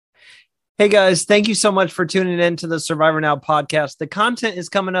Hey guys, thank you so much for tuning in to the Survivor Now podcast. The content is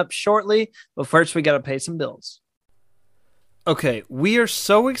coming up shortly, but first we got to pay some bills. Okay, we are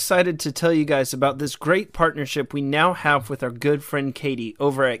so excited to tell you guys about this great partnership we now have with our good friend Katie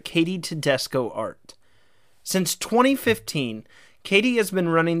over at Katie Tedesco Art. Since 2015, Katie has been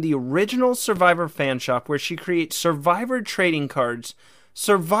running the original Survivor fan shop where she creates Survivor trading cards,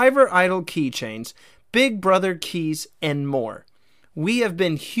 Survivor Idol keychains, Big Brother keys, and more. We have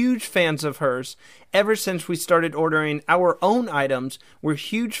been huge fans of hers ever since we started ordering our own items. We're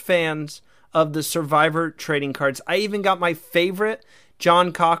huge fans of the Survivor trading cards. I even got my favorite,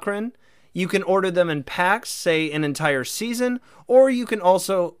 John Cochran. You can order them in packs, say an entire season, or you can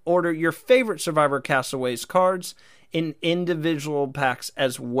also order your favorite Survivor Castaways cards in individual packs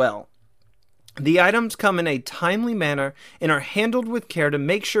as well. The items come in a timely manner and are handled with care to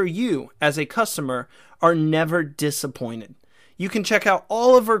make sure you, as a customer, are never disappointed. You can check out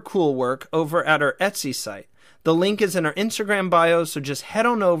all of her cool work over at our Etsy site. The link is in our Instagram bio, so just head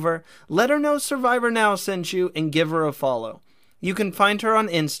on over, let her know Survivor Now sent you, and give her a follow. You can find her on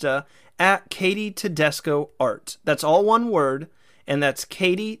Insta at Katie Tedesco Art. That's all one word, and that's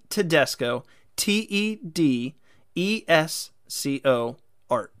Katie Tedesco, Tedesco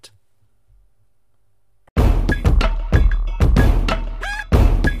Art.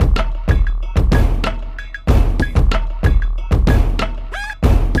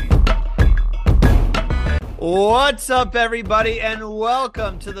 What's up, everybody, and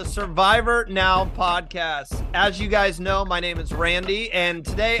welcome to the Survivor Now podcast. As you guys know, my name is Randy, and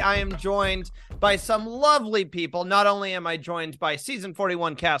today I am joined by some lovely people. Not only am I joined by Season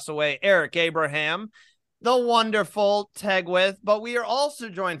 41 castaway Eric Abraham, the wonderful Tegwith, but we are also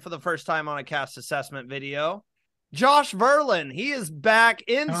joined for the first time on a cast assessment video, Josh Verlin. He is back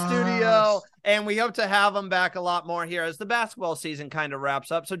in studio, and we hope to have him back a lot more here as the basketball season kind of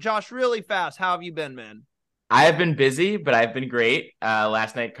wraps up. So, Josh, really fast, how have you been, man? I have been busy, but I've been great.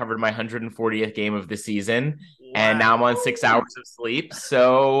 Last night covered my 140th game of the season, and now I'm on 6 hours of sleep.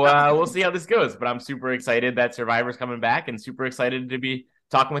 So we'll see how this goes. But I'm super excited that Survivor's coming back, and super excited to be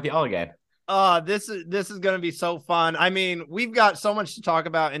talking with y'all again. This is going to be so fun. I mean, we've got so much to talk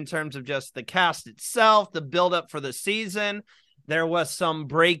about in terms of just the cast itself, the buildup for the season. There was some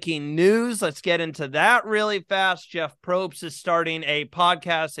breaking news. Let's get into that really fast. Jeff Probst is starting a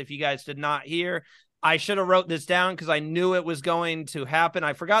podcast. If you guys did not hear, I should have wrote this down because I knew it was going to happen.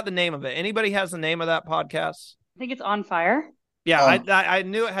 I forgot the name of it. Anybody has the name of that podcast? I think it's On Fire. Yeah, I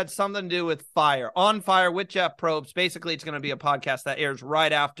knew it had something to do with fire. On Fire with Jeff Probst. Basically, it's going to be a podcast that airs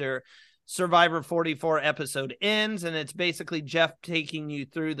right after Survivor 44 episode ends, and it's basically Jeff taking you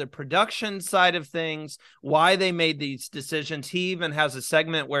through the production side of things, why they made these decisions. He even has a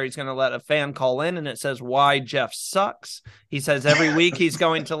segment where he's going to let a fan call in, and it says why Jeff sucks. He says every week he's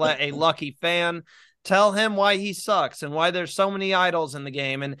going to let a lucky fan tell him why he sucks and why there's so many idols in the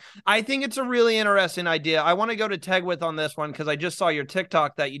game. And I think it's a really interesting idea. I want to go to Tegwith on this one because I just saw your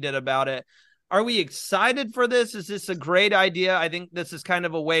TikTok that you did about it. Are we excited for this? Is this a great idea? I think this is kind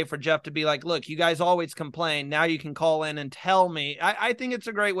of a way for Jeff to be like, look, you guys always complain. Now you can call in and tell me. I think it's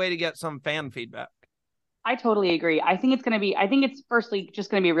a great way to get some fan feedback. I totally agree. I think it's firstly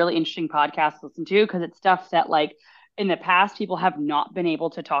just going to be a really interesting podcast to listen to because it's stuff that like in the past people have not been able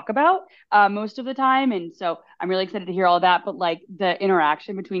to talk about most of the time. And so I'm really excited to hear all that. But like the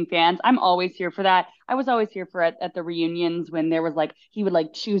interaction between fans, I'm always here for that. I was always here for it at the reunions when there was like, he would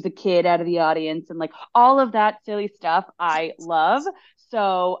like choose a kid out of the audience and like all of that silly stuff I love.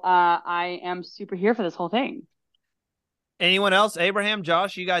 So I am super here for this whole thing. Anyone else? Abraham,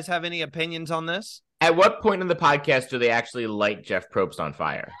 Josh, you guys have any opinions on this? At what point in the podcast do they actually light Jeff Probst on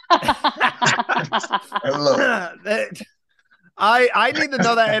fire? I need to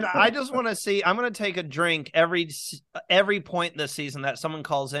know that, and I just want to see. I'm going to take a drink every point this season that someone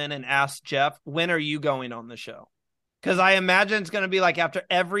calls in and asks Jeff, when are you going on the show? Because I imagine it's going to be like after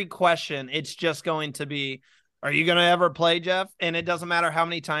every question, it's just going to be, are you going to ever play, Jeff? And it doesn't matter how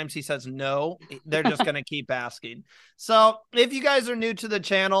many times he says no, they're just going to keep asking. So if you guys are new to the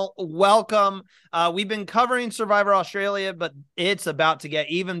channel, welcome. We've been covering Survivor Australia, but it's about to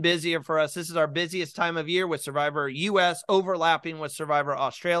get even busier for us. This is our busiest time of year with Survivor US overlapping with Survivor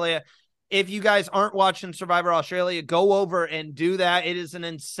Australia. If you guys aren't watching Survivor Australia, go over and do that. It is an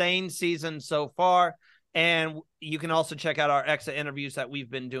insane season so far. And you can also check out our exit interviews that we've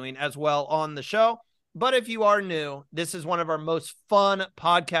been doing as well on the show. But if you are new, this is one of our most fun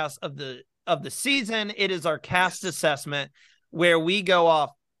podcasts of the season. It is our cast assessment where we go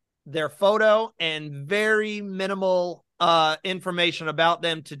off their photo and very minimal information about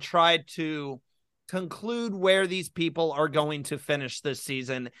them to try to conclude where these people are going to finish this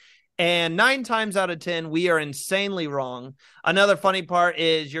season. And 9 times out of 10, we are insanely wrong. Another funny part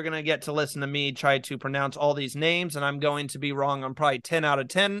is you're going to get to listen to me try to pronounce all these names, and I'm going to be wrong on probably 10 out of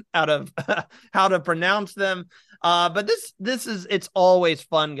 10 out of how to pronounce them. But it's always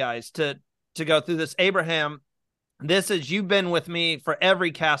fun, guys, to go through this. Abraham, you've been with me for every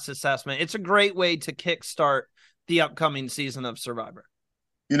cast assessment. It's a great way to kickstart the upcoming season of Survivor.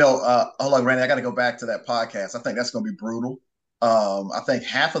 Hold on, Randy, I got to go back to that podcast. I think that's going to be brutal. I think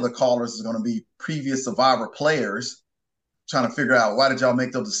half of the callers is going to be previous Survivor players trying to figure out why did y'all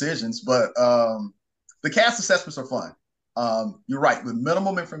make those decisions. But the cast assessments are fun. You're right. With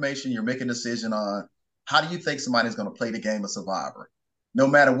minimum information, you're making a decision on how do you think somebody's going to play the game of Survivor. No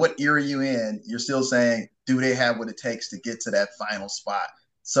matter what era you're in, you're still saying, do they have what it takes to get to that final spot?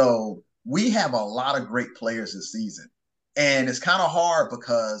 So we have a lot of great players this season. And it's kind of hard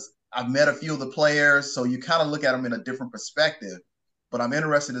because I've met a few of the players, so you kind of look at them in a different perspective. But I'm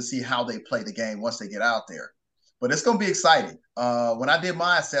interested to see how they play the game once they get out there. But it's going to be exciting. When I did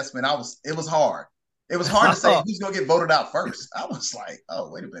my assessment, it was hard. It was hard to say who's going to get voted out first. I was like,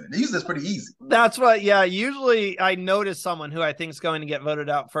 oh, wait a minute. Usually it's pretty easy. That's what, yeah. Usually I notice someone who I think is going to get voted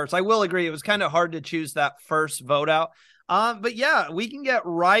out first. I will agree. It was kind of hard to choose that first vote out. But yeah, we can get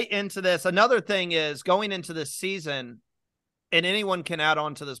right into this. Another thing is going into this season, and anyone can add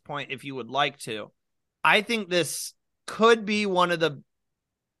on to this point if you would like to. I think this could be one of the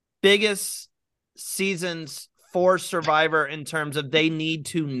biggest seasons for Survivor in terms of they need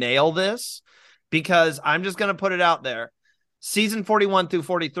to nail this, because I'm just going to put it out there. Season 41 through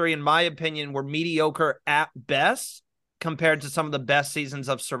 43, in my opinion, were mediocre at best compared to some of the best seasons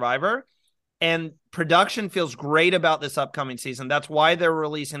of Survivor. And production feels great about this upcoming season. That's why they're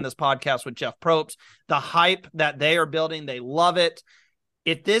releasing this podcast with Jeff Probst. The hype that they are building, they love it.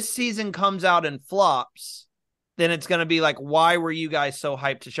 If this season comes out and flops, then it's going to be like, why were you guys so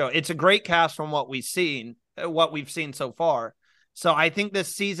hyped to show? It's a great cast from what we've seen so far. So I think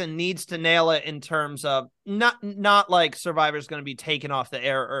this season needs to nail it in terms of not like Survivor's going to be taken off the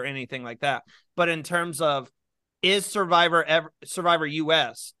air or anything like that, but in terms of, is Survivor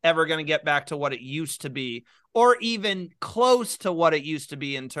US ever going to get back to what it used to be, or even close to what it used to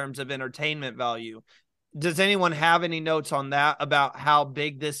be in terms of entertainment value? Does anyone have any notes on that about how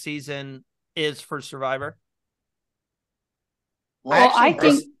big this season is for Survivor? Well, I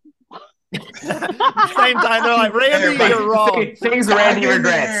think same time they're like, Randy, you're wrong. Things Randy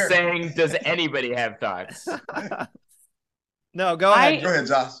regrets. Saying, does anybody have thoughts? No, go ahead. Go ahead,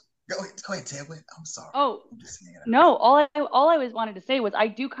 Josh. Go ahead, Ted. I'm sorry. Oh, no. All I was wanted to say was I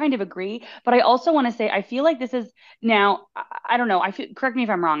do kind of agree, but I also want to say I feel like this is now. I don't know. Correct me if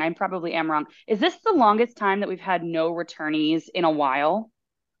I'm wrong. I probably am wrong. Is this the longest time that we've had no returnees in a while?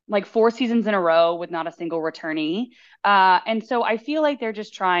 Like 4 seasons in a row with not a single returnee. And so I feel like they're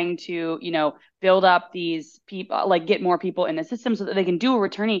just trying to, build up these people, like get more people in the system so that they can do a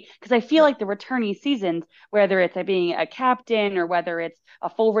returnee. Because I feel like the returnee seasons, whether it's being a captain or whether it's a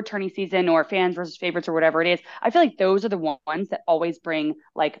full returnee season or fans versus favorites or whatever it is, I feel like those are the ones that always bring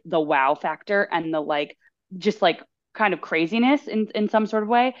like the wow factor and the just kind of craziness in some sort of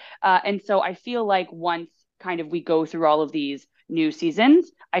way. And so I feel like once kind of we go through all of these new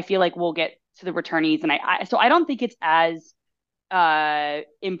seasons, I feel like we'll get to the returnees. And so I don't think it's as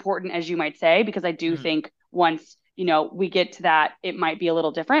important as you might say, because I do think once, we get to that, it might be a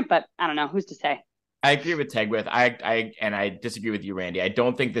little different, but I don't know, who's to say? I agree with Tegwith. I disagree with you, Randy. I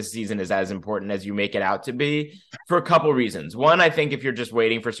don't think this season is as important as you make it out to be for a couple reasons. One, I think if you're just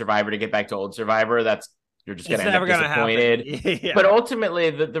waiting for Survivor to get back to old Survivor, you're just going to end up disappointed. Yeah. But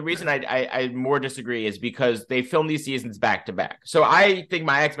ultimately, the reason I more disagree is because they film these seasons back to back. So I think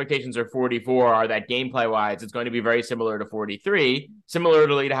my expectations are 44 are that gameplay-wise, it's going to be very similar to 43,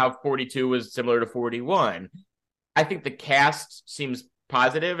 similarly to how 42 was similar to 41. I think the cast seems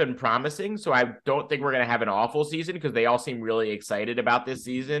positive and promising, so I don't think we're going to have an awful season because they all seem really excited about this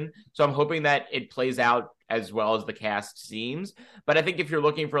season. So I'm hoping that it plays out as well as the cast seems. But I think if you're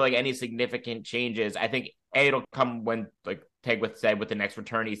looking for any significant changes, I think it'll come when, like Tegwith said, with the next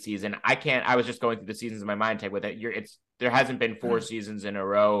returnee season. I was just going through the seasons in my mind, Tegwith. There hasn't been 4 seasons in a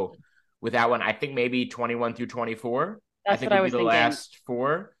row without one. I think maybe 21 through 24. That's I think what would I was be the thinking. last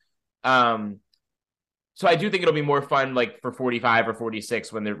 4. So I do think it'll be more fun, for 45 or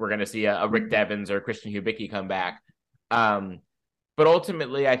 46 when we're going to see a Rick Devens or Christian Hubicki come back. But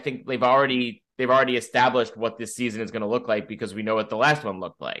ultimately, I think they've already established what this season is going to look like because we know what the last one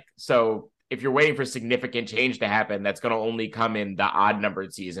looked like. So if you're waiting for significant change to happen, that's going to only come in the odd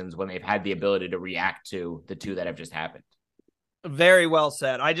numbered seasons when they've had the ability to react to the 2 that have just happened. Very well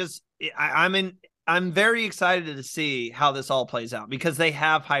said. I'm very excited to see how this all plays out because they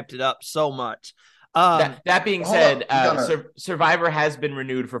have hyped it up so much. That being said, Survivor has been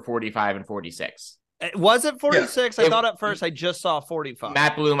renewed for 45 and 46. Was it 46? Yeah. I thought at first I just saw 45.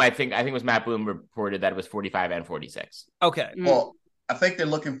 Matt Bloom, I think it was Matt Bloom reported that it was 45 and 46. Okay. Well, I think they're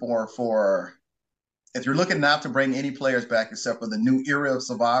looking for if you're looking not to bring any players back except for the new era of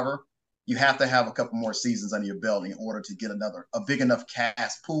Survivor, you have to have a couple more seasons under your belt in order to get a big enough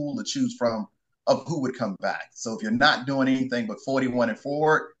cast pool to choose from of who would come back. So if you're not doing anything but 41 and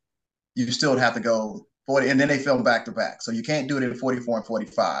forward, you still have to go 40, and then they film back to back. So you can't do it in 44 and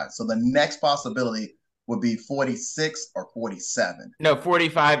 45. So the next possibility would be 46 or 47. No,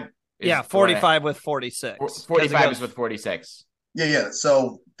 45. 45 with 46. 45 is with 46. Yeah.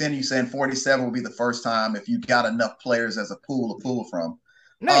 So then you're saying 47 will be the first time if you got enough players as a pool to pull from.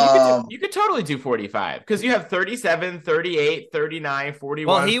 No, you could totally do 45 because you have 37, 38, 39,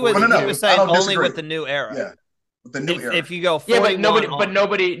 41. Well, he was saying only with the new era. Yeah. With the new era. If you go 41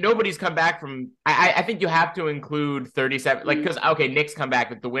 nobody's come back from. I think you have to include 37, like, because Nick's come back,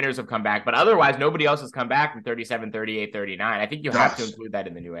 but the winners have come back, but otherwise nobody else has come back from 37, 38, 39. I think you have to include that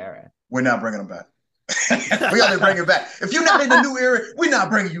in the new era. We're not bringing them back. We got to bring it back. If you're not in the new era, we're not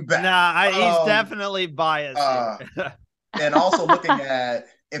bringing you back. He's definitely biased. And also looking at,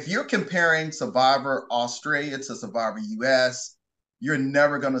 if you're comparing Survivor Australia to Survivor US, you're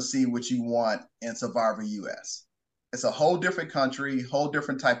never going to see what you want in Survivor US. It's a whole different country, whole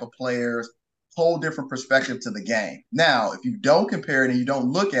different type of players, whole different perspective to the game. Now, if you don't compare it and you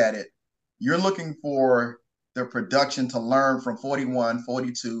don't look at it, you're looking for the production to learn from 41,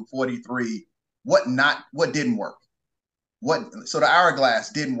 42, 43, what didn't work. So the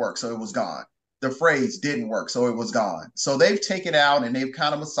hourglass didn't work, so it was gone. The phrase didn't work, so it was gone. So they've taken out and they've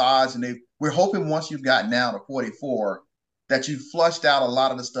kind of massaged, and we're hoping once you've gotten down to 44 that you flushed out a lot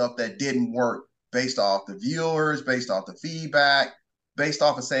of the stuff that didn't work based off the viewers, based off the feedback, based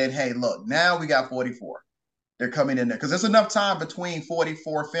off of saying, hey, look, now we got 44. They're coming in there because there's enough time between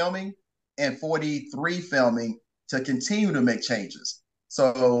 44 filming and 43 filming to continue to make changes.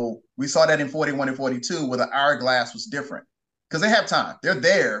 So we saw that in 41 and 42 where the hourglass was different. Because they have time. They're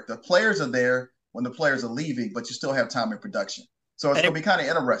there. The players are there when the players are leaving, but you still have time in production. So it's going to be kind of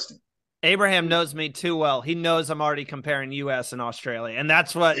interesting. Abraham knows me too well. He knows I'm already comparing U.S. and Australia. And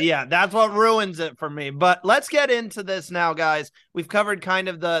that's what ruins it for me. But let's get into this now, guys. We've covered kind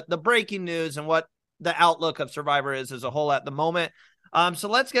of the breaking news and what the outlook of Survivor is as a whole at the moment. So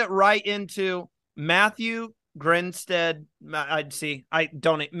let's get right into Matthew Grinstead. Matthew.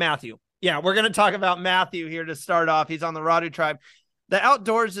 Yeah, we're going to talk about Matthew here to start off. He's on the Radu tribe. The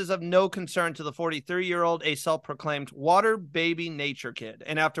outdoors is of no concern to the 43-year-old, a self-proclaimed water baby nature kid.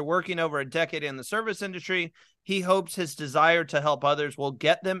 And after working over a decade in the service industry, he hopes his desire to help others will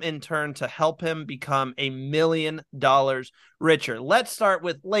get them in turn to help him become $1 million richer. Let's start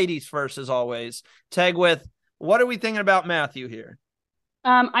with ladies first, as always. Tag with, what are we thinking about Matthew here?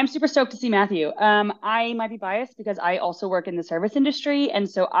 I'm super stoked to see Matthew. I might be biased because I also work in the service industry. And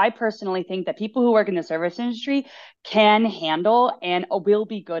so I personally think that people who work in the service industry can handle and will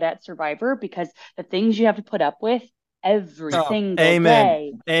be good at Survivor because the things you have to put up with every single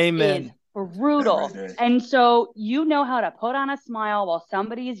day is brutal. And so you know how to put on a smile while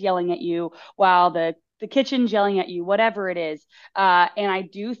somebody is yelling at you, while the kitchen's yelling at you, whatever it is. And I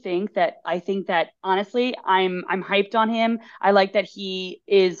think that honestly, I'm hyped on him. I like that he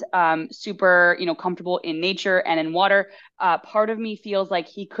is super, comfortable in nature and in water. Part of me feels like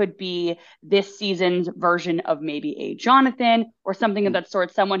he could be this season's version of maybe a Jonathan or something of that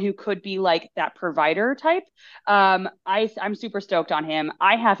sort, someone who could be like that provider type. I'm super stoked on him.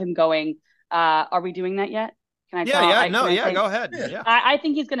 I have him going. Are we doing that yet? Go ahead. Yeah. I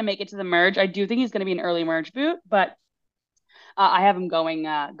think he's going to make it to the merge. I do think he's going to be an early merge boot, but I have him going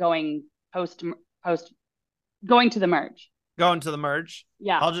to the merge. Going to the merge.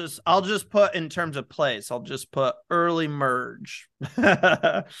 Yeah. I'll just put in terms of place. I'll just put early merge.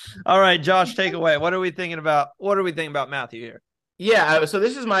 All right, Josh, take away. What are we thinking about Matthew here? Yeah, so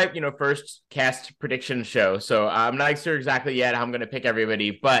this is my first cast prediction show, so I'm not sure exactly yet how I'm going to pick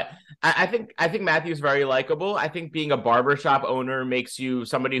everybody, but I think Matthew's very likable. I think being a barbershop owner makes you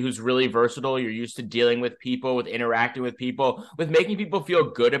somebody who's really versatile. You're used to dealing with people, with interacting with people, with making people feel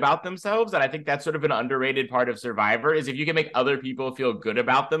good about themselves, and I think that's sort of an underrated part of Survivor, is if you can make other people feel good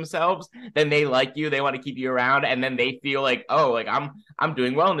about themselves, then they like you, they want to keep you around, and then they feel like, oh, like I'm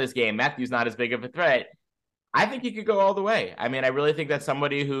doing well in this game. Matthew's not as big of a threat. I think he could go all the way. I mean, I really think that's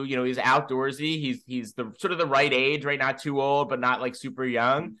somebody who, he's outdoorsy. He's the sort of the right age, right? Not too old, but not like super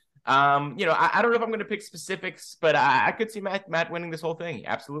young. I don't know if I'm going to pick specifics, but I could see Matt winning this whole thing.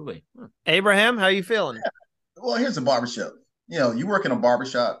 Absolutely. Abraham, how you feeling? Well, here's a barbershop. You work in a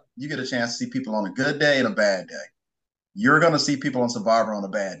barbershop, you get a chance to see people on a good day and a bad day. You're going to see people on Survivor on a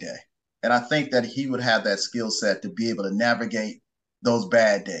bad day. And I think that he would have that skill set to be able to navigate those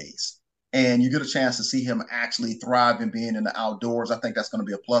bad days. And you get a chance to see him actually thrive and being in the outdoors. I think that's going to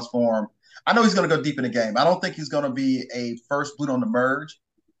be a plus for him. I know he's going to go deep in the game. I don't think he's going to be a first boot on the merge.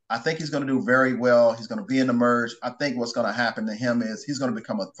 I think he's going to do very well. He's going to be in the merge. I think what's going to happen to him is he's going to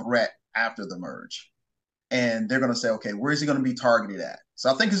become a threat after the merge. And they're going to say, okay, where is he going to be targeted at? So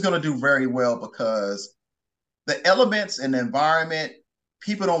I think he's going to do very well because the elements and the environment,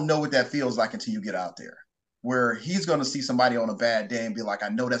 people don't know what that feels like until you get out there, where he's going to see somebody on a bad day and be like, I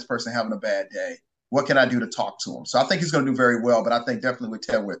know this person having a bad day. What can I do to talk to him? So I think he's going to do very well, but I think definitely with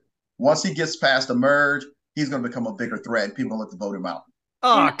Tedworth, once he gets past the merge, he's going to become a bigger threat and people look to vote him out.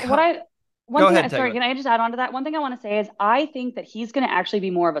 Go ahead, sorry, can I just add on to that? One thing I want to say is I think that he's going to actually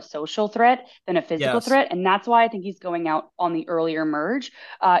be more of a social threat than a physical threat. And that's why I think he's going out on the earlier merge.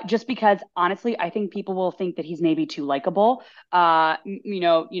 Just because honestly, I think people will think that he's maybe too likable, that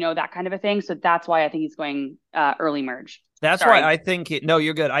kind of a thing. So that's why I think he's going early merge. That's why I think no,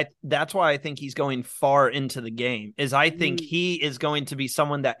 you're good. That's why I think he's going far into the game. I think he is going to be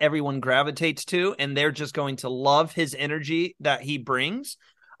someone that everyone gravitates to, and they're just going to love his energy that he brings.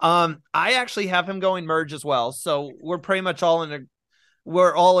 I actually have him going merge as well. So we're pretty much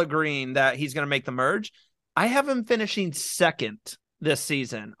we're all agreeing that he's going to make the merge. I have him finishing second this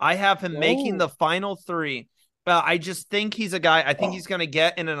season. I have him making the final three. I just think he's a guy. I think he's going to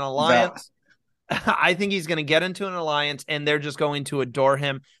get in an alliance. I think he's going to get into an alliance and they're just going to adore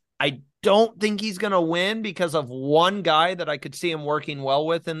him. I don't think he's going to win because of one guy that I could see him working well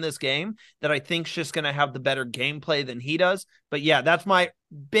with in this game that I think's just going to have the better gameplay than he does. But yeah, that's my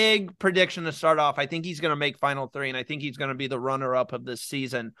big prediction to start off. I think he's going to make final three, and I think he's going to be the runner-up of this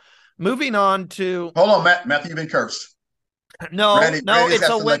season. Moving on to... Hold on, Matthew, you've been cursed. No, it's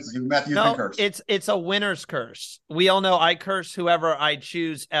a win. Matthew, you've been cursed. It's a winner's curse. We all know I curse whoever I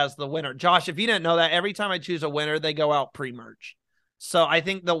choose as the winner. Josh, if you didn't know that, every time I choose a winner, they go out pre-merge. So I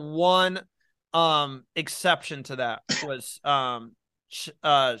think the one exception to that was God,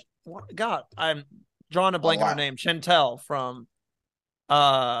 I'm drawing a blank on her name, Chantel from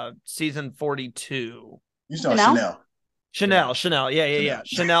season 42. You saw Chanel. Yeah.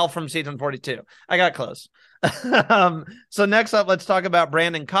 Chanel from season 42. I got close. So next up, let's talk about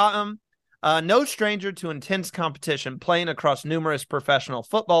Brandon Cottom. No stranger to intense competition, playing across numerous professional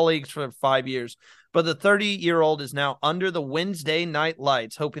football leagues for 5 years. But the 30-year-old is now under the Wednesday night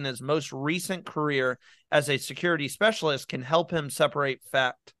lights, hoping his most recent career as a security specialist can help him separate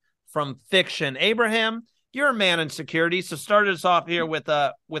fact from fiction. Abraham, you're a man in security, so start us off here with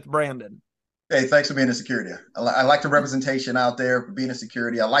Brandon. Hey, thanks for being in security. I like the representation out there for being in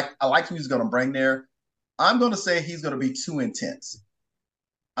security. I like who he's going to bring there. I'm going to say he's going to be too intense.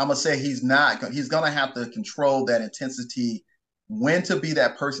 I'm going to say he's not. He's going to have to control that intensity, when to be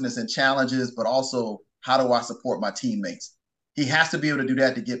that person that's in challenges, but also how do I support my teammates? He has to be able to do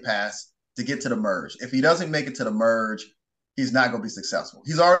that to get to the merge. If he doesn't make it to the merge, he's not going to be successful.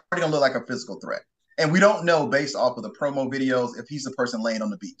 He's already going to look like a physical threat. And we don't know based off of the promo videos if he's the person laying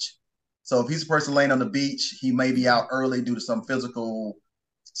on the beach. So if he's the person laying on the beach, he may be out early due to something physical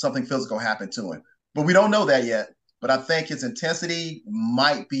happened to him. But we don't know that yet. But I think his intensity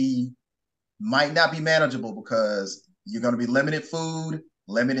might not be manageable because you're going to be limited food,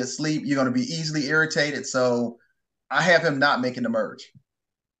 limited sleep. You're going to be easily irritated. So I have him not making the merge.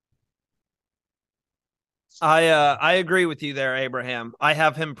 I agree with you there, Abraham. I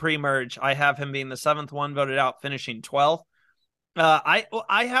have him pre-merge. I have him being the 7th one voted out, finishing 12th. I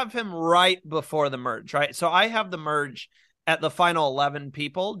have him right before the merge, right? So I have the merge at the final 11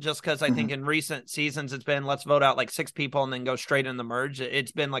 people, just because I think in recent seasons it's been let's vote out like 6 people and then go straight in the merge.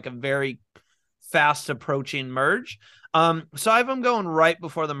 It's been like a very fast approaching merge. So I have him going right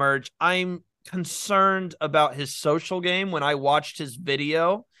before the merge. I'm concerned about his social game. When I watched his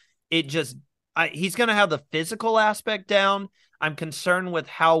video, he's going to have the physical aspect down. I'm concerned with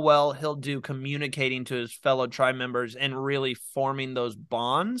how well he'll do communicating to his fellow tribe members and really forming those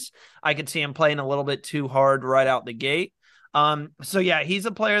bonds. I could see him playing a little bit too hard right out the gate. So yeah, he's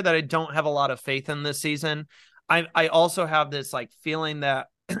a player that I don't have a lot of faith in this season. I also have this like feeling that,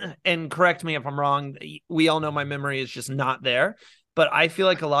 and correct me if I'm wrong, we all know my memory is just not there, but I feel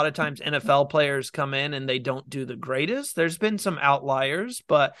like a lot of times NFL players come in and they don't do the greatest. There's been some outliers,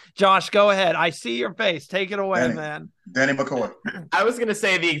 but Josh, go ahead. I see your face. Take it away, man. Danny McCoy. I was going to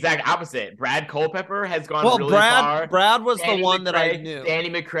say the exact opposite. Brad Culpepper has gone really far. Brad was Danny the one McCray, that I knew. Danny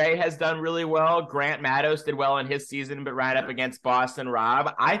McCray has done really well. Grant Matos did well in his season, but right up against Boston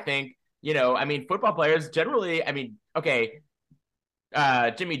Rob. I think, football players generally, okay,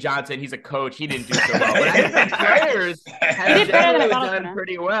 Jimmy Johnson, he's a coach. He didn't do so well. But I think players have generally done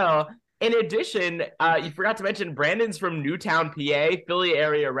pretty well. In addition, you forgot to mention Brandon's from Newtown, PA, Philly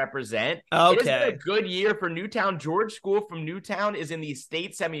area represent. Okay. It has been a good year for Newtown. George School from Newtown is in the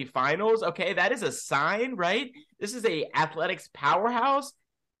state semifinals. Okay, that is a sign, right? This is a athletics powerhouse.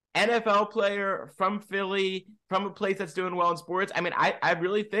 NFL player from Philly, from a place that's doing well in sports. I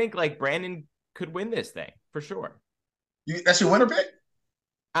really think like Brandon could win this thing for sure. That's your winner pick?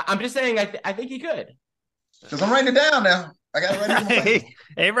 I'm just saying I think he could. Because I'm writing it down now. I got it ready.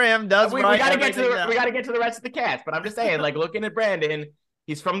 Abraham does. We got to get to the rest of the cast, but I'm just saying, like looking at Brandon,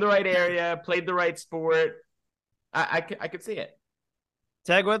 he's from the right area, played the right sport. I could see it.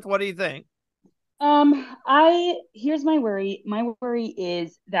 Tegwith, what do you think? Here's my worry. My worry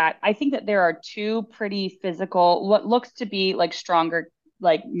is that I think that there are two pretty physical, what looks to be like stronger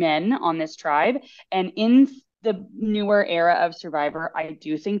like men on this tribe, and in the newer era of Survivor, I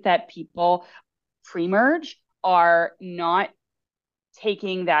do think that people pre-merge are not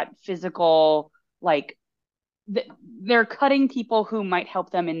taking that physical, like they're cutting people who might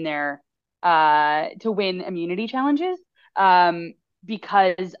help them in their to win immunity challenges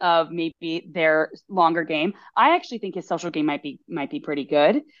because of maybe their longer game. I actually think his social game might be pretty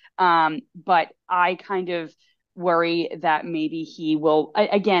good, but I kind of worry that maybe he will,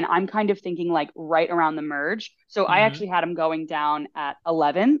 again, I'm kind of thinking like right around the merge. So I actually had him going down at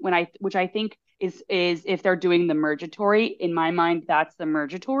 11 which I think is if they're doing the mergatory, in my mind, that's the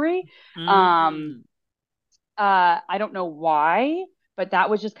mergatory. I don't know why, but that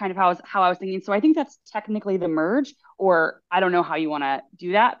was just kind of how I was thinking. So I think that's technically the merge, or I don't know how you want to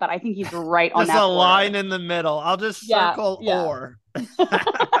do that, but I think he's right on that. Just a line in the middle. I'll just circle or.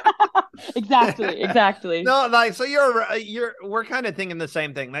 Exactly. No, like so we're kind of thinking the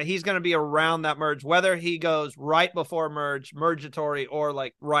same thing, that he's going to be around that merge, whether he goes right before mergatory, or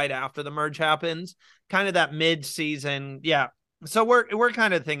like right after the merge happens, kind of that mid-season. Yeah. So we're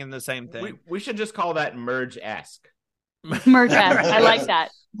kind of thinking the same thing. We should just call that merge-esque. Merge-esque. I like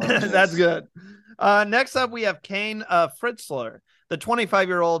that. That's good. Next up, we have Kane Fritzler, the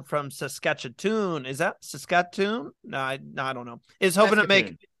 25-year-old from Saskatchewan. Is that Saskatoon? No, I don't know. Is hoping to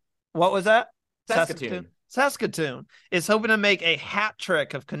make. What was that? Saskatoon is hoping to make a hat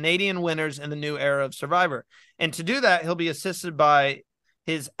trick of Canadian winners in the new era of Survivor. And to do that, he'll be assisted by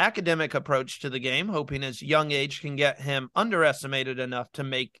his academic approach to the game, hoping his young age can get him underestimated enough to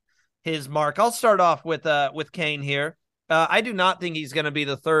make his mark. I'll start off with Kane here. I do not think he's going to be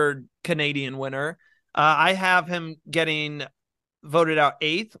the third Canadian winner. I have him getting voted out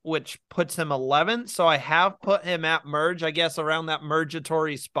 8th, which puts him 11th. So I have put him at merge, I guess, around that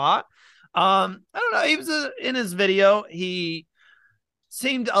mergatory spot. I don't know. He was in his video. He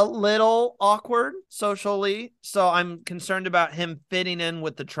seemed a little awkward socially. So I'm concerned about him fitting in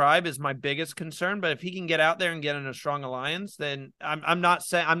with the tribe is my biggest concern. But if he can get out there and get in a strong alliance, then I'm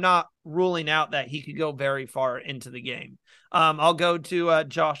not ruling out that he could go very far into the game. I'll go to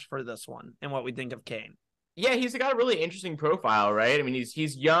Josh for this one and what we think of Kane. Yeah, he's got a really interesting profile, right? I mean,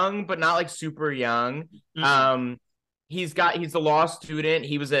 he's young, but not like super young. He's a law student.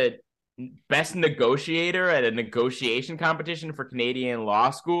 He was a best negotiator at a negotiation competition for Canadian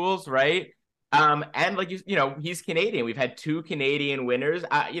law schools, right? And like he's Canadian. We've had 2 Canadian winners.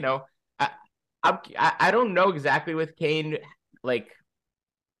 I don't know exactly with Kane like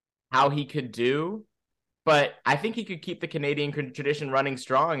how he could do, but I think he could keep the Canadian tradition running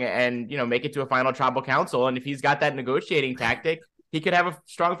strong and, make it to a final tribal council. And if he's got that negotiating tactic, he could have a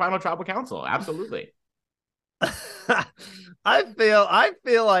strong final tribal council. Absolutely. I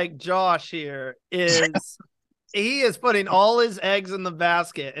feel like Josh here he is putting all his eggs in the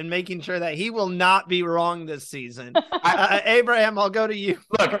basket and making sure that he will not be wrong this season. Abraham, I'll go to you.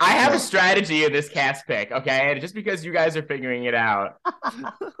 Look, I have a strategy in this cast pick, okay? And just because you guys are figuring it out.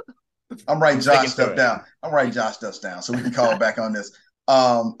 I'm writing Josh stuff down. So we can call back on this.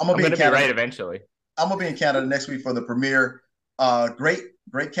 I'm gonna be right eventually. I'm gonna be in Canada next week for the premiere.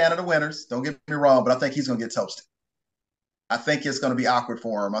 Great Canada winners. Don't get me wrong, but I think he's gonna get toasted. I think it's gonna be awkward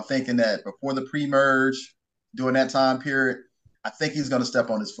for him. I'm thinking that before the pre-merge, during that time period, I think he's gonna step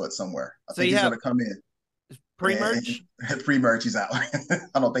on his foot somewhere. I think he's gonna come in. Pre-merge? Pre-merge, he's out.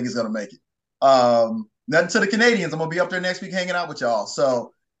 I don't think he's gonna make it. Nothing to the Canadians. I'm gonna be up there next week hanging out with y'all.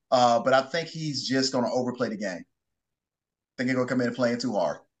 So, but I think he's just gonna overplay the game. I think he's gonna come in and playing too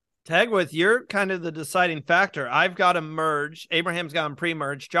hard. Tagwith, you're kind of the deciding factor. I've got him merge. Abraham's got him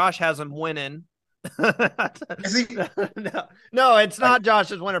pre-merge. Josh has him winning. No, it's not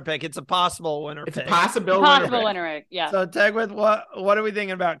Josh's winner pick. It's a possible winner pick. It's a possible winner pick. Yeah. So Tagwith, what are we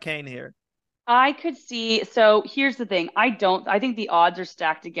thinking about Kane here? I could see. So here's the thing. I think the odds are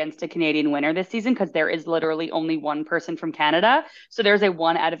stacked against a Canadian winner this season because there is literally only one person from Canada. So there's a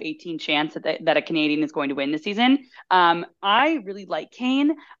 1 out of 18 chance that a Canadian is going to win this season. I really like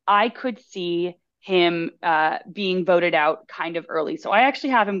Kane. I could see him being voted out kind of early. So I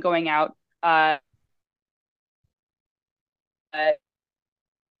actually have him going out. So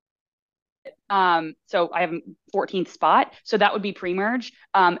I have 14th spot. So that would be pre-merge.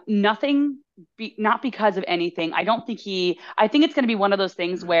 Not because of anything. I think it's going to be one of those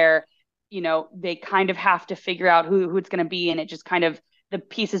things where, they kind of have to figure out who it's going to be. And it just kind of, the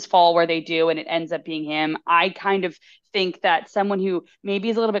pieces fall where they do. And it ends up being him. I kind of think that someone who maybe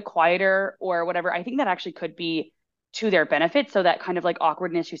is a little bit quieter or whatever, I think that actually could be to their benefit. So that kind of like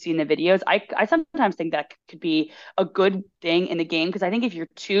awkwardness you see in the videos, I sometimes think that could be a good thing in the game. Because I think if you're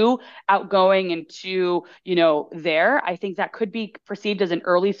too outgoing and too, there, I think that could be perceived as an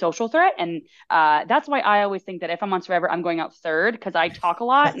early social threat. And that's why I always think that if I'm on Survivor, I'm going out third because I talk a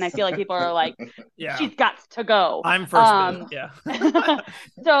lot and I feel like people are like, yeah, she's got to go. I'm first. Yeah.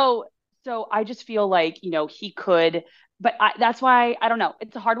 So I just feel like, he could, but that's why I don't know.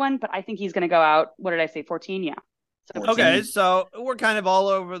 It's a hard one, but I think he's going to go out. What did I say? 14? Yeah. Okay, so we're kind of all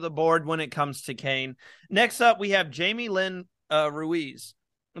over the board when it comes to Kane. Next up, we have Jamie Lynn Ruiz,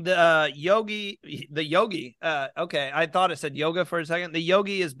 the Yogi. Okay, I thought it said yoga for a second. The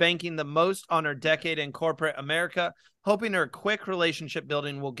Yogi is banking the most on her decade in corporate America, hoping her quick relationship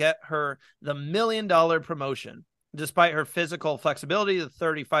building will get her the $1 million promotion. Despite her physical flexibility, the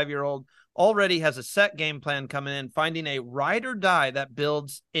 35-year-old already has a set game plan coming in, finding a ride or die that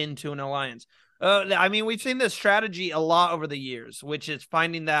builds into an alliance. We've seen this strategy a lot over the years, which is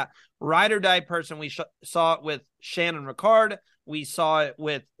finding that ride or die person. We saw it with Shannon Ricard. We saw it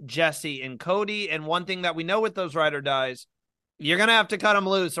with Jesse and Cody. And one thing that we know with those ride or dies, you're going to have to cut them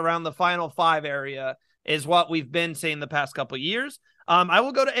loose around the final 5 area is what we've been seeing the past couple of years. I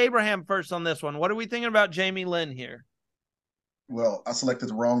will go to Abraham first on this one. What are we thinking about Jamie Lynn here? Well, I selected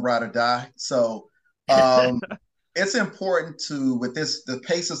the wrong ride or die. So, it's important to, with the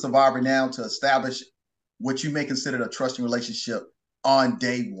pace of Survivor now, to establish what you may consider a trusting relationship on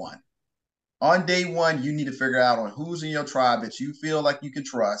day one. On day one, you need to figure out on who's in your tribe that you feel like you can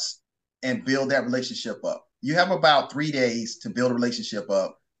trust and build that relationship up. You have about 3 days to build a relationship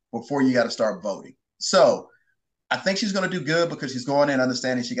up before you got to start voting. So I think she's going to do good because she's going in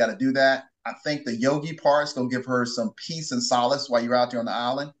understanding she got to do that. I think the Yogi part is going to give her some peace and solace while you're out there on the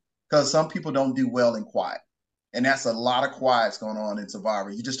island, because some people don't do well in quiet. And that's a lot of quiets going on in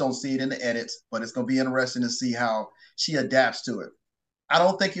Survivor. You just don't see it in the edits, but it's going to be interesting to see how she adapts to it. I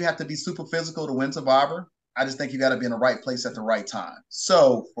don't think you have to be super physical to win Survivor. I just think you got to be in the right place at the right time.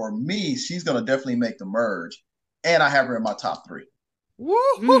 So for me, she's going to definitely make the merge. And I have her in my top 3.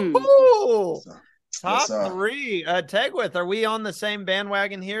 Woo-hoo-hoo! Top 3. Tagwith, are we on the same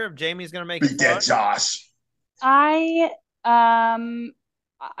bandwagon here if Jamie's going to make it? Beat that, Josh.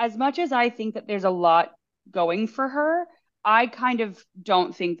 As much as I think that there's a lot going for her, I kind of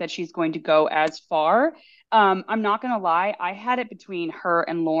don't think that she's going to go as far. I'm not going to lie. I had it between her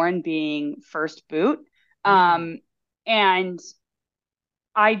and Lauren being first boot. And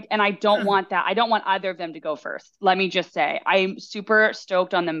I don't want that. I don't want either of them to go first. Let me just say, I'm super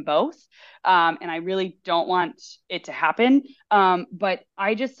stoked on them both. And I really don't want it to happen. But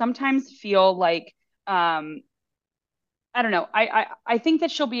I just sometimes feel like, I don't know. I think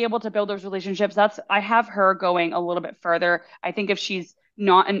that she'll be able to build those relationships. I have her going a little bit further. I think if she's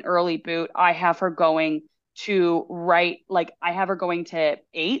not an early boot, I have her going to I have her going to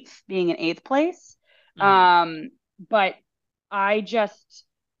 8th, being in 8th place. But I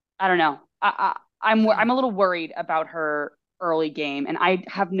don't know. I'm a little worried about her early game, and I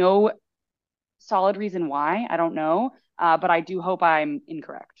have no solid reason why. I don't know. But I do hope I'm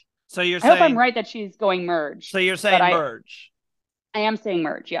incorrect. So I hope I'm right that she's going merge. So you're saying merge. I am saying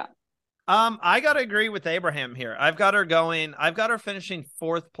merge, yeah. I gotta agree with Abraham here. I've got her finishing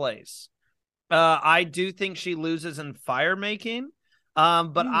 4th place. I do think she loses in fire making.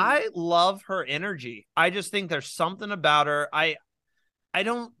 But I love her energy. I just think there's something about her. I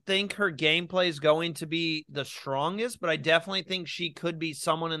don't think her gameplay is going to be the strongest, but I definitely think she could be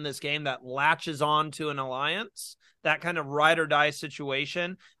someone in this game that latches on to an alliance, that kind of ride or die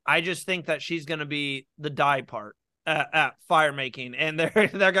situation. I just think that she's going to be the die part at fire making, and they're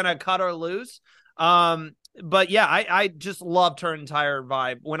going to cut her loose. But yeah, I just loved her entire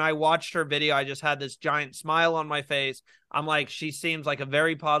vibe. When I watched her video, I just had this giant smile on my face. I'm like, she seems like a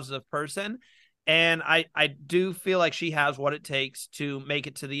very positive person. And I do feel like she has what it takes to make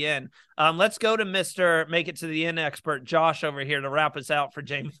it to the end. Let's go to Mr. Make It to the End expert, Josh, over here to wrap us out for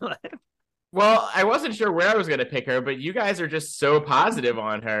Jamie Lynn. Well, I wasn't sure where I was going to pick her, but you guys are just so positive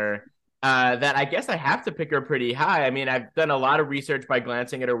on her that I guess I have to pick her pretty high. I mean, I've done a lot of research by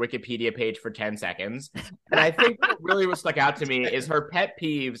glancing at her Wikipedia page for 10 seconds. And I think what really was stuck out to me is her pet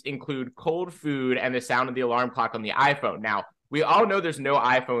peeves include cold food and the sound of the alarm clock on the iPhone. Now, we all know there's no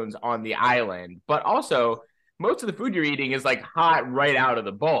iPhones on the island, but also most of the food you're eating is like hot right out of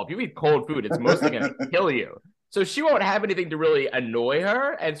the bowl. If you eat cold food, it's mostly going to kill you. So she won't have anything to really annoy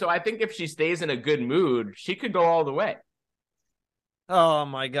her. And so I think if she stays in a good mood, she could go all the way. Oh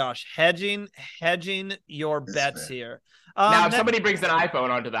my gosh. Hedging your bets here. Now, if somebody brings an iPhone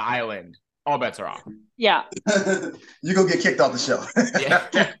onto the island, all bets are off. Yeah. You're going to get kicked off the show.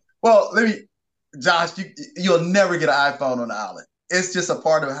 Yeah. Well, Josh, you'll never get an iPhone on the island. It's just a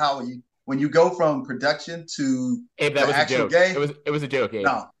part of how when you go from production to Abe, the that was actual a joke. game. It was a joke, Abe.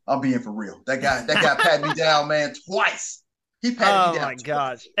 No, I'm being for real. That guy patted me down, man, twice. He patted me down. Oh my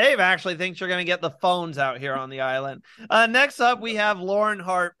gosh. Abe actually thinks you're going to get the phones out here on the island. Next up, we have Lauren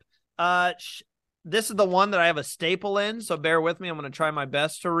Harp. This is the one that I have a staple in, so bear with me. I'm going to try my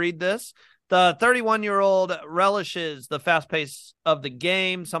best to read this. The 31-year-old relishes the fast pace of the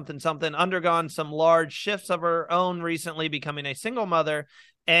game, undergone some large shifts of her own recently, becoming a single mother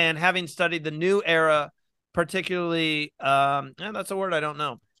and having studied the new era, particularly, that's a word I don't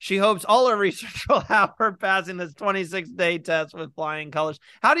know. She hopes all her research will have her passing this 26-day test with flying colors.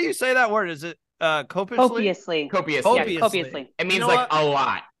 How do you say that word? Is it copiously? Copiously. Yeah, copiously. It means a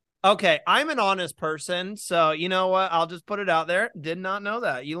lot. Okay, I'm an honest person, so you know what? I'll just put it out there. Did not know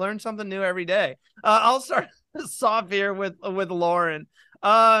that. You learn something new every day. I'll start soft here with Lauren.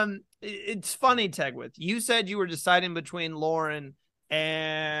 It's funny, Tegwith. You said you were deciding between Lauren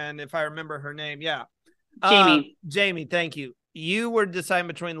and, if I remember her name, Jamie. Jamie, thank you. You were deciding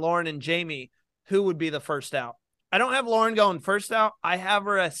between Lauren and Jamie. Who would be the first out? I don't have Lauren going first out. I have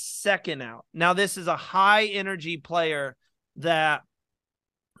her a second out. Now, this is a high energy player that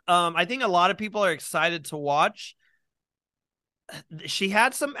I think a lot of people are excited to watch. She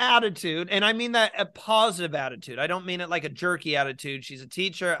had some attitude, and I mean that a positive attitude. I don't mean it like a jerky attitude. She's a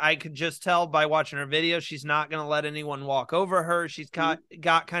teacher. I could just tell by watching her video, she's not going to let anyone walk over her. She's got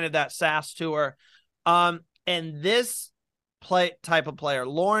kind of that sass to her. And this type of player,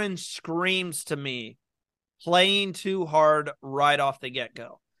 Lauren, screams to me playing too hard right off the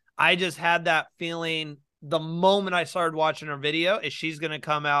get-go. I just had that feeling the moment I started watching her video is she's going to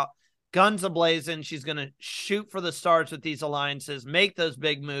come out guns a-blazing. She's going to shoot for the stars with these alliances, make those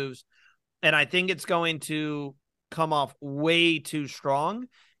big moves. And I think it's going to come off way too strong.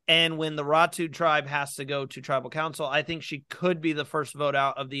 And when the Ratu tribe has to go to tribal council, I think she could be the first vote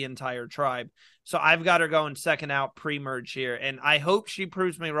out of the entire tribe. So I've got her going second out pre-merge here. And I hope she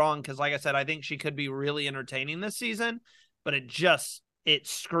proves me wrong because, like I said, I think she could be really entertaining this season. But it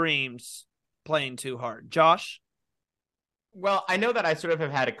screams playing too hard. Josh? Well, I know that I sort of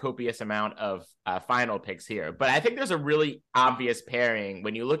have had a copious amount of final picks here, but I think there's a really obvious pairing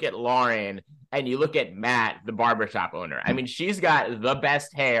when you look at Lauren and you look at Matt, the barbershop owner. I mean, she's got the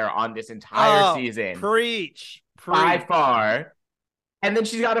best hair on this entire season. Preach. By far. And then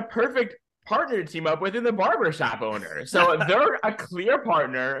she's got a perfect partner to team up with in the barbershop owner. So they're a clear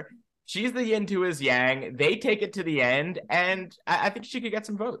partner. She's the yin to his yang. They take it to the end, and I think she could get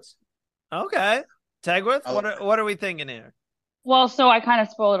some votes. Okay. Tegwith, what are we thinking here? Well, so I kind of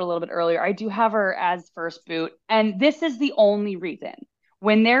spoiled it a little bit earlier. I do have her as first boot, and this is the only reason.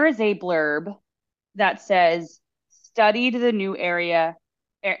 When there is a blurb that says studied the new era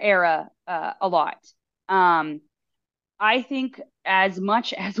a lot, I think as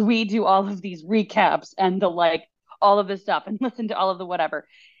much as we do all of these recaps and all of this stuff and listen to all of the whatever,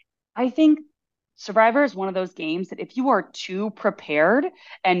 I think Survivor is one of those games that if you are too prepared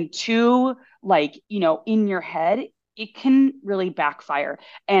and too in your head, it can really backfire.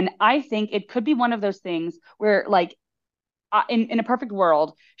 And I think it could be one of those things where in a perfect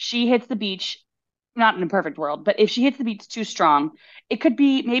world, she hits the beach, not in a perfect world, but if she hits the beach too strong, it could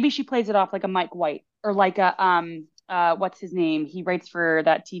be, maybe she plays it off like a Mike White or like a, what's his name? He writes for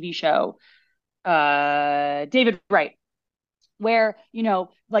that TV show, David Wright. where,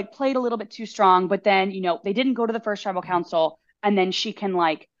 like played a little bit too strong, but then, they didn't go to the first tribal council, and then she can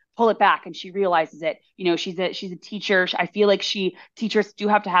like pull it back and she realizes it. She's a teacher. I feel like teachers do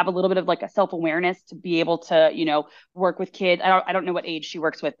have to have a little bit of like a self-awareness to be able to, work with kids. I don't know what age she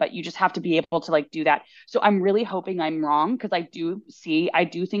works with, but you just have to be able to like do that. So I'm really hoping I'm wrong, because I do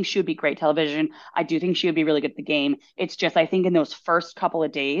think she would be great television. I do think she would be really good at the game. It's just, I think in those first couple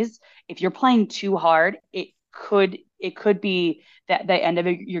of days, if you're playing too hard, it could be that the end of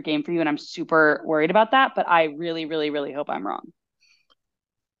your game for you. And I'm super worried about that, but I really, really, really hope I'm wrong.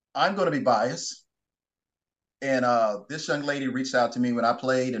 I'm going to be biased. And this young lady reached out to me when I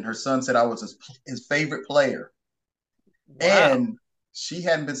played, and her son said I was his favorite player. Wow. And she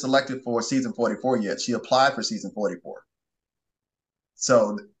hadn't been selected for season 44 yet. She applied for season 44.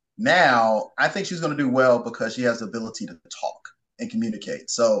 So now I think she's going to do well because she has the ability to talk and communicate.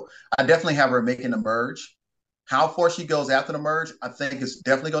 So I definitely have her making the merge. How far she goes after the merge, I think it's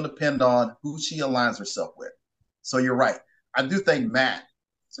definitely going to depend on who she aligns herself with. So you're right. I do think Matt,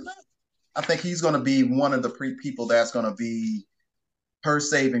 I think he's going to be one of the people that's going to be her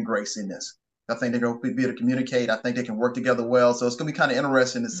saving grace in this. I think they're going to be able to communicate. I think they can work together well. So it's going to be kind of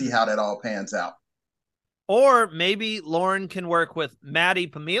interesting to see how that all pans out. Or maybe Lauren can work with Maddie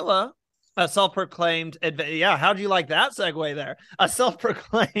Pamela, a self-proclaimed, how'd you like that segue there? A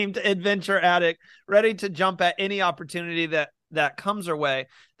self-proclaimed adventure addict ready to jump at any opportunity that comes her way.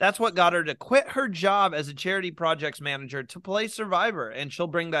 That's what got her to quit her job as a charity projects manager to play Survivor, and she'll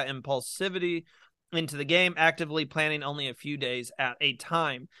bring that impulsivity into the game, actively planning only a few days at a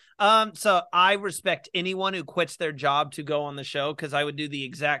time. So I respect anyone who quits their job to go on the show, because I would do the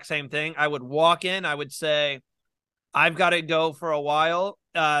exact same thing. I would walk in, I would say, I've got to go for a while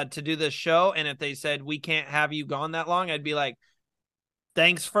to do this show, and if they said, we can't have you gone that long, I'd be like,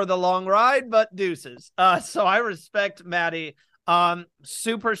 thanks for the long ride, but deuces. So I respect Maddie.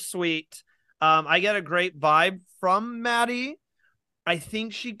 Super sweet. I get a great vibe from Maddie. I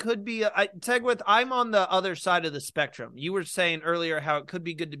think she could be Tegwith, I'm on the other side of the spectrum. You were saying earlier how it could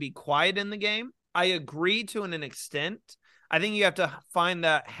be good to be quiet in the game. I agree to an extent. I think you have to find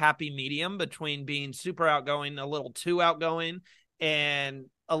that happy medium between being super outgoing, a little too outgoing, and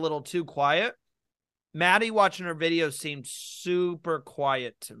a little too quiet. Maddie, watching her videos, seemed super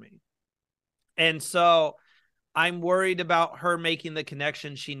quiet to me. And so I'm worried about her making the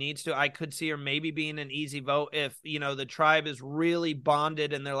connection she needs to. I could see her maybe being an easy vote if, the tribe is really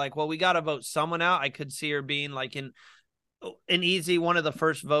bonded and they're like, well, we got to vote someone out. I could see her being like an easy one of the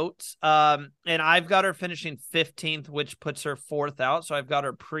first votes. And I've got her finishing 15th, which puts her 4th out. So I've got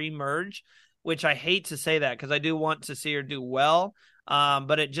her pre-merge, which I hate to say that because I do want to see her do well.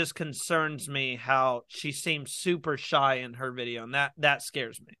 But it just concerns me how she seems super shy in her video, and that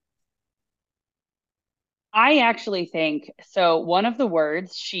scares me. I actually think so. One of the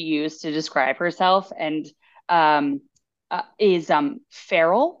words she used to describe herself is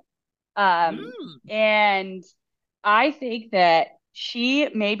feral. And I think that she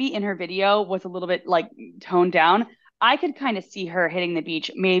maybe in her video was a little bit like toned down. I could kind of see her hitting the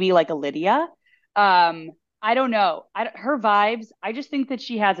beach, maybe like a Lydia. I don't know. Her vibes, I just think that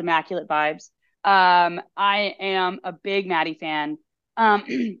she has immaculate vibes. I am a big Maddie fan.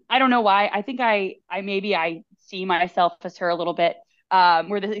 I don't know why. I think I see myself as her a little bit.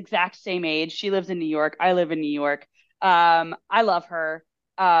 We're the exact same age. She lives in New York. I live in New York. I love her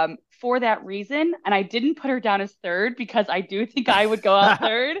for that reason. And I didn't put her down as third because I do think I would go out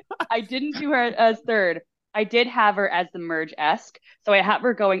third. I didn't do her as third. I did have her as the merge-esque. So I have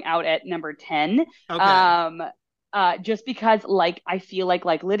her going out at number 10. Okay. Just because I feel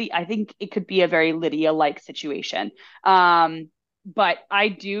like Lydia, I think it could be a very Lydia-like situation. But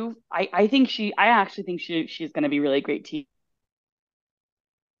I actually think she's going to be really great TV.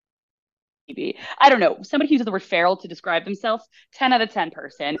 I don't know. Somebody who uses the word feral to describe themselves, 10 out of 10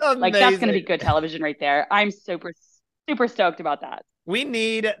 person. Amazing. That's going to be good television right there. I'm super, super stoked about that. We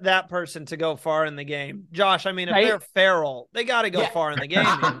need that person to go far in the game. Josh, I mean, if they're feral, they got to go far in the game.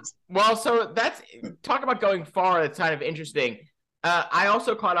 Well, so talk about going far. That's kind of interesting. I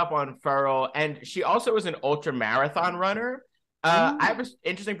also caught up on feral, and she also is an ultra marathon runner. I have an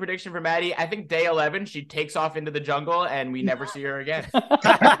interesting prediction for Maddie. I think day 11, she takes off into the jungle and we never see her again.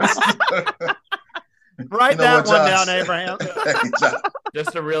 Write that one down, Abraham.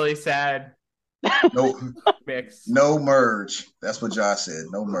 Just a really sad mix. No merge. That's what Josh said.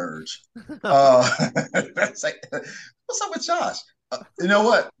 No merge. What's up with Josh? You know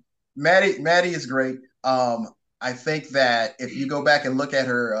what? Maddie is great. I think that if you go back and look at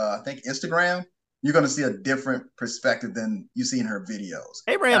her, Instagram, you're going to see a different perspective than you see in her videos.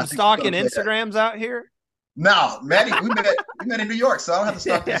 Abraham stalking Instagrams out here. No, Maddie, we met in New York, so I don't have to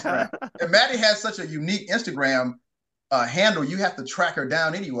start the Instagram. And Maddie has such a unique Instagram handle. You have to track her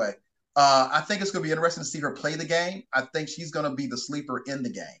down anyway. I think it's going to be interesting to see her play the game. I think she's going to be the sleeper in the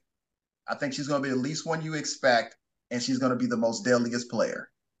game. I think she's going to be the least one you expect, and she's going to be the most deadliest player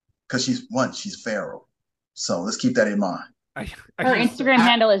because she's feral. So let's keep that in mind. Her Instagram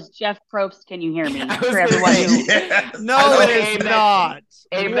handle is Jeff Probst. Can you hear me? For everyone who... Yes. No, it is not.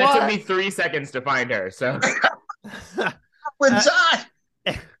 Abe, that took me 3 seconds to find her. So with Josh,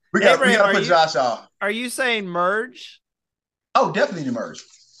 we got to put Josh off. Are you saying merge? Oh, definitely the merge.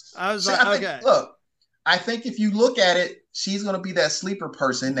 I was like, okay. Look, I think if you look at it, she's going to be that sleeper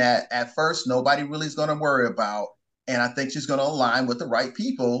person that at first nobody really is going to worry about, and I think she's going to align with the right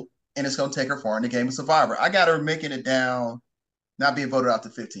people. And it's going to take her far in the game of Survivor. I got her making it down, not being voted out the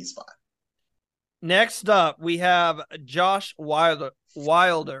 15th spot. Next up, we have Josh Wilder.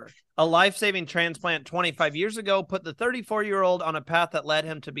 A life-saving transplant 25 years ago put the 34-year-old on a path that led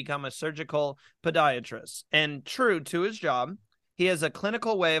him to become a surgical podiatrist. And true to his job, he has a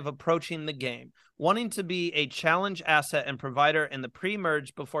clinical way of approaching the game, wanting to be a challenge asset and provider in the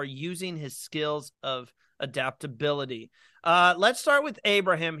pre-merge before using his skills of adaptability. Let's start with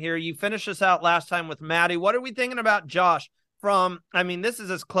Abraham here. You finished us out last time with Maddie. What are we thinking about Josh this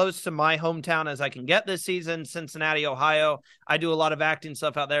is as close to my hometown as I can get this season, Cincinnati, Ohio. I do a lot of acting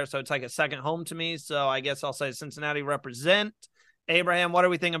stuff out there, so it's like a second home to me. So I guess I'll say Cincinnati represent. Abraham, what are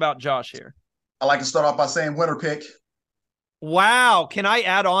we thinking about Josh here? I like to start off by saying winner pick. Wow. Can I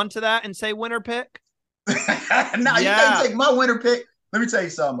add on to that and say winner pick? You can't take my winner pick. Let me tell you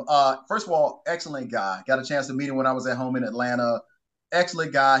something. First of all, excellent guy. Got a chance to meet him when I was at home in Atlanta.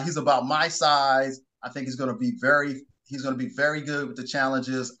 Excellent guy. He's about my size. I think he's going to be very good with the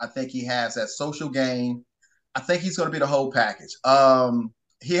challenges. I think he has that social game. I think he's going to be the whole package.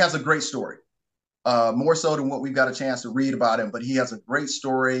 He has a great story, more so than what we've got a chance to read about him, but he has a great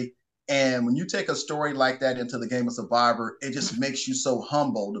story. And when you take a story like that into the game of Survivor, it just makes you so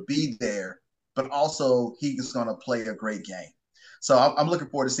humble to be there, but also he's going to play a great game. So I'm looking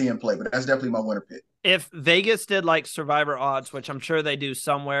forward to seeing him play, but that's definitely my winner pick. If Vegas did like Survivor odds, which I'm sure they do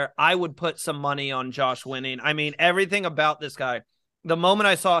somewhere, I would put some money on Josh winning. I mean, everything about this guy, the moment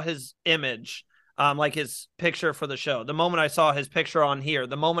I saw his image, like his picture for the show, the moment I saw his picture on here,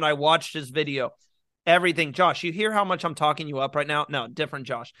 the moment I watched his video, everything. Josh, you hear how much I'm talking you up right now? No, different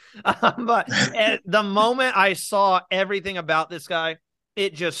Josh. But the moment I saw everything about this guy,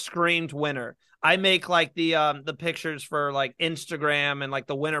 it just screamed winner. I make like the pictures for like Instagram and like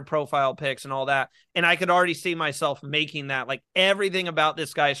the winner profile pics and all that. And I could already see myself making that. Like everything about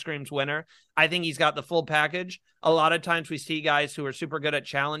this guy screams winner. I think he's got the full package. A lot of times we see guys who are super good at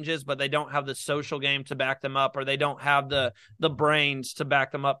challenges, but they don't have the social game to back them up, or they don't have the brains to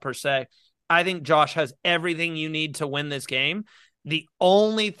back them up per se. I think Josh has everything you need to win this game. The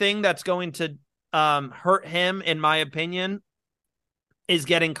only thing that's going to hurt him, in my opinion, is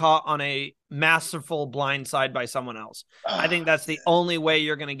getting caught on a masterful blindside by someone else. I think that's the only way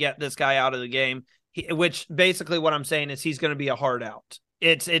you're going to get this guy out of the game, which basically what I'm saying is he's going to be a hard out.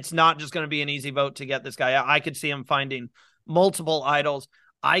 It's not just going to be an easy vote to get this guy out. I could see him finding multiple idols.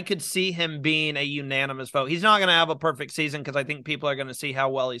 I could see him being a unanimous vote. He's not going to have a perfect season because I think people are going to see how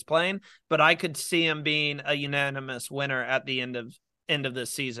well he's playing, but I could see him being a unanimous winner at the end of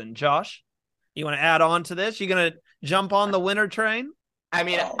this season. Josh, you want to add on to this? You going to jump on the winner train? I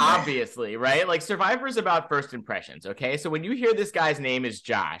mean, obviously, right? Like Survivor is about first impressions, okay? So when you hear this guy's name is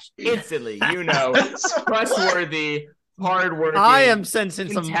Josh, instantly, trustworthy, hardworking. I am sensing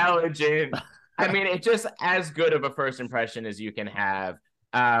intelligent. I mean, it's just as good of a first impression as you can have.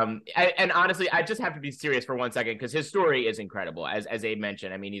 And honestly, I just have to be serious for 1 second because his story is incredible. As Abe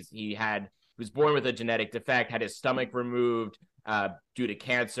mentioned, I mean, he was born with a genetic defect, had his stomach removed due to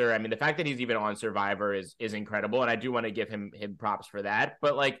cancer. I mean, the fact that he's even on Survivor is incredible, and I do want to give him props for that.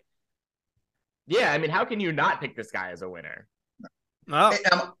 But like, yeah, I mean, how can you not pick this guy as a winner? Oh.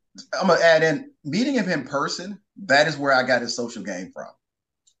 I'm gonna add in meeting him in person. That is where I got his social game from.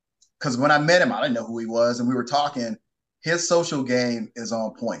 Because when I met him, I didn't know who he was, and we were talking. His social game is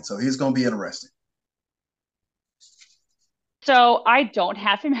on point, so he's going to be interesting. So I don't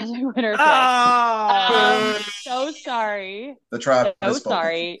have him as my winner pick. So sorry. The tribe. So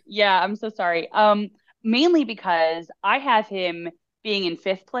sorry. Yeah, I'm so sorry. Mainly because I have him being in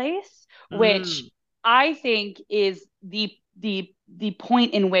 5th place, which I think is the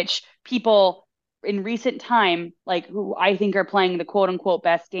point in which people in recent time, like who I think are playing the quote unquote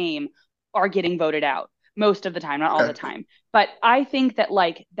best game, are getting voted out. most of the time, not all the Okay. time. But I think that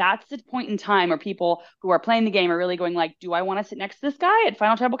like that's the point in time where people who are playing the game are really going like, do I want to sit next to this guy at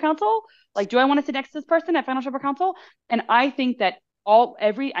Final Tribal Council? Like, do I want to sit next to this person at Final Tribal Council? And I think that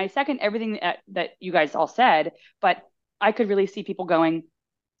I second everything that you guys all said, but I could really see people going,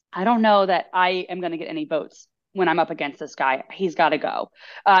 I don't know that I am going to get any votes when I'm up against this guy. He's got to go.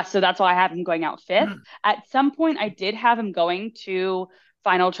 So that's why I have him going out fifth. At some point, I did have him going to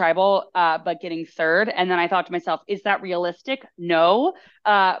final tribal, but getting third. And then I thought to myself, is that realistic? No.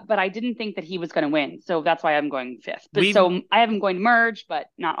 But I didn't think that he was going to win. So that's why I'm going fifth. But so I have him going to merge, but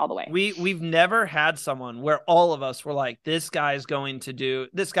not all the way. We've never had someone where all of us were like, this guy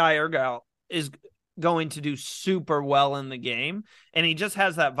or gal is going to do super well in the game, and he just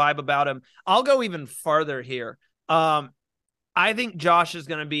has that vibe about him. I'll go even farther here. I think Josh is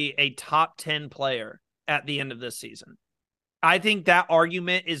going to be a top 10 player at the end of this season. I think that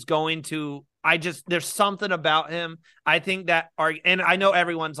argument is going to there's something about him. I think that and I know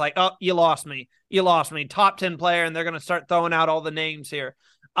everyone's like, oh, you lost me, top 10 player, and they're going to start throwing out all the names here.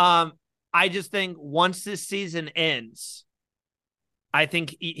 I just think once this season ends, I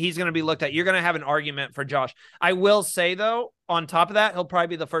think he's going to be looked at. You're going to have an argument for Josh. I will say, though, on top of that, he'll probably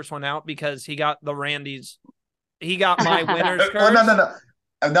be the first one out because he got the Randy's. He got my winner's curse.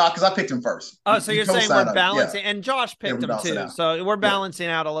 No, because I picked him first. Oh, so you're saying we're balancing, and Josh picked him too. Out. So we're balancing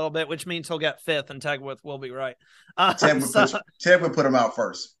out a little bit, which means he'll get fifth, and Tegwith will be right. Ted would put him out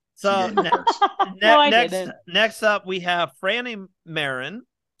first. So next up, we have Franny Marin.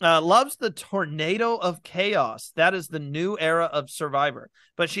 Loves the tornado of chaos. That is the new era of Survivor.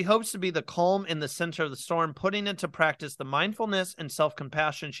 But she hopes to be the calm in the center of the storm, putting into practice the mindfulness and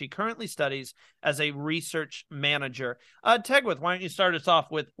self-compassion she currently studies as a research manager. Tegwith, why don't you start us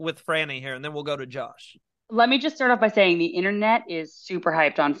off with Franny here, and then we'll go to Josh. Let me just start off by saying the internet is super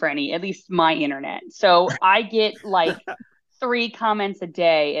hyped on Franny, at least my internet. So I get like 3 comments a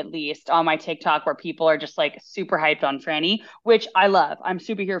day at least on my TikTok where people are just like super hyped on Franny, which I love. I'm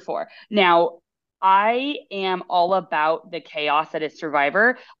super here for. Now, I am all about the chaos that is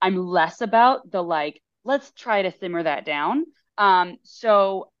Survivor. I'm less about the like, let's try to simmer that down.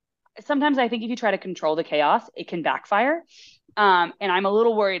 So sometimes I think if you try to control the chaos, it can backfire. And I'm a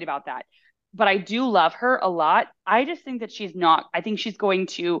little worried about that. But I do love her a lot. I just think that I think she's going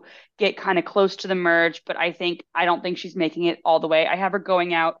to get kind of close to the merge, but I don't think she's making it all the way. I have her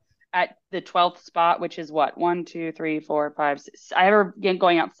going out at the 12th spot, which is what? 1, 2, 3, 4, 5, 6. I have her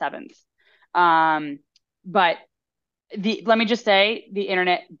going out 7th. But let me just say, the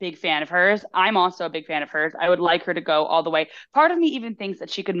internet, big fan of hers. I'm also a big fan of hers. I would like her to go all the way. Part of me even thinks that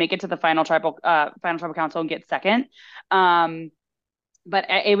she could make it to the final tribal council and get second. But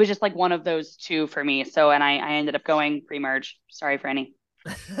it was just like one of those two for me. So, and I ended up going pre-merge. Sorry, Franny.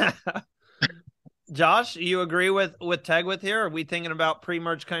 Josh, you agree with Tegwith here? Are we thinking about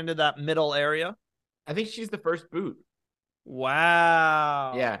pre-merge kind of that middle area? I think she's the first boot.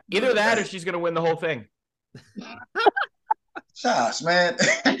 Wow. Yeah. Either that or she's going to win the whole thing. Josh, man.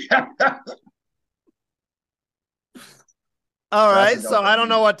 All right. So I don't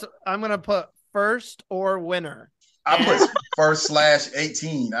know I'm going to put first or winner. I put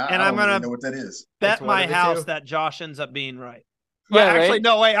first/18. I'm going to know what that is. Bet my house that Josh ends up being right. Yeah, well, actually, right?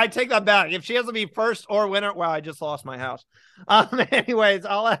 no, wait, I take that back. If she has to be first or winner, wow, I just lost my house. Anyways,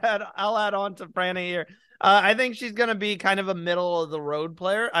 I'll add on to Franny here. I think she's going to be kind of a middle of the road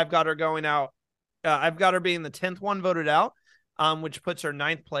player. I've got her going out. I've got her being the 10th one voted out, which puts her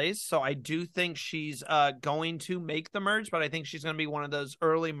 9th place. So I do think she's going to make the merge, but I think she's going to be one of those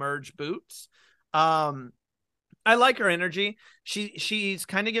early merge boots. I like her energy. She's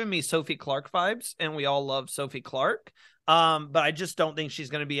kind of giving me Sophie Clark vibes, and we all love Sophie Clark. But I just don't think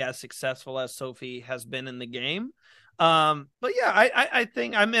she's going to be as successful as Sophie has been in the game. But yeah, I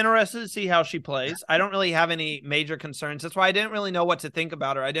think I'm interested to see how she plays. I don't really have any major concerns. That's why I didn't really know what to think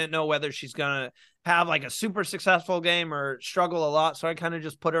about her. I didn't know whether she's going to have like a super successful game or struggle a lot. So I kind of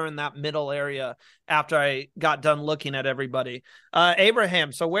just put her in that middle area after I got done looking at everybody.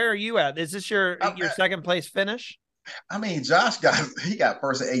 Abraham, so where are you at? Is this your second place finish? I mean, Josh got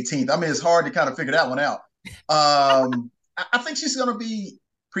first at 18th. I mean, it's hard to kind of figure that one out. I think she's going to be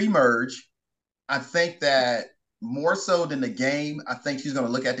pre-merge. I think that more so than the game, I think she's going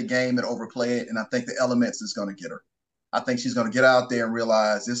to look at the game and overplay it, and I think the elements is going to get her. I think she's going to get out there and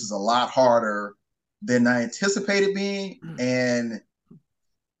realize this is a lot harder than I anticipated being. And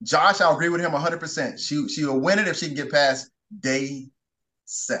Josh, I'll agree with him 100%. She'll win it if she can get past day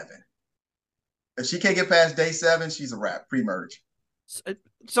 7. If she can't get past day 7, she's a wrap, pre-merge.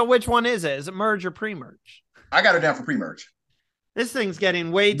 So which one is it? Is it merge or pre-merge? I got her down for pre-merge. This thing's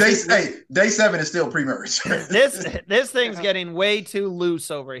getting way too. Day 7 is still pre-merge. This thing's getting way too loose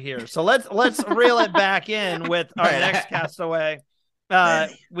over here. So let's reel it back in with our next castaway.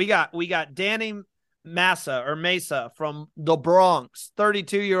 We got Danny Mesa from the Bronx.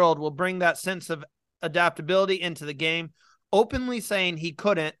 32-year-old will bring that sense of adaptability into the game, openly saying he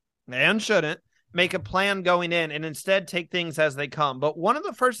couldn't and shouldn't make a plan going in and instead take things as they come. But one of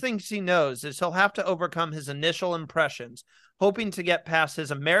the first things he knows is he'll have to overcome his initial impressions, hoping to get past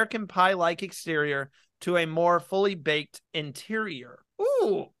his American Pie-like exterior to a more fully baked interior.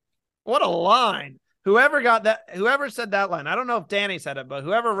 Ooh, what a line. Whoever said that line, I don't know if Danny said it, but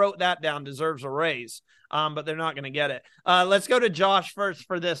whoever wrote that down deserves a raise. But they're not going to get it. Let's go to Josh first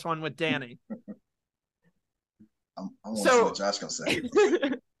for this one with Danny. I want to see what Josh going to say.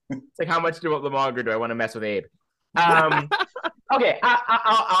 It's like, how much longer do I want to mess with Abe? Okay,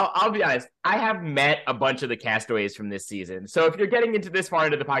 I'll be honest. I have met a bunch of the castaways from this season. So if you're getting into this far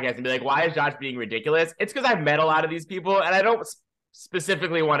into the podcast and be like, why is Josh being ridiculous? It's because I've met a lot of these people, and I don't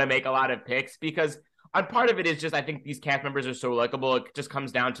specifically want to make a lot of picks because on part of it is just I think these cast members are so likable. It just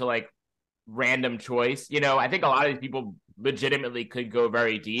comes down to like random choice. You know, I think a lot of these people legitimately could go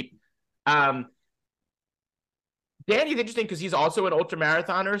very deep. Danny's interesting because he's also an ultra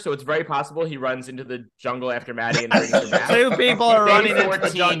marathoner, so it's very possible he runs into the jungle after Maddie and two people are running into the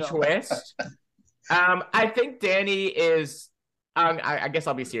jungle. Twist. I think Danny is. I guess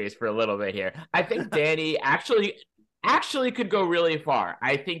I'll be serious for a little bit here. I think Danny actually could go really far.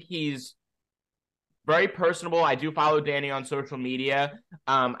 I think he's very personable. I do follow Danny on social media.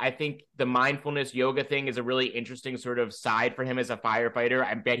 I think the mindfulness yoga thing is a really interesting sort of side for him as a firefighter.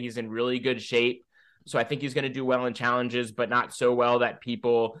 I bet he's in really good shape. So I think he's going to do well in challenges, but not so well that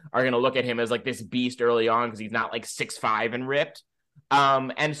people are going to look at him as like this beast early on because he's not like 6'5" and ripped.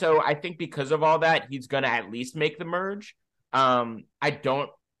 And so I think because of all that, he's going to at least make the merge.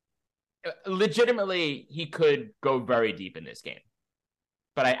 Legitimately, he could go very deep in this game.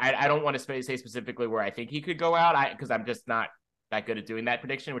 But I don't want to say specifically where I think he could go out because I'm just not that good at doing that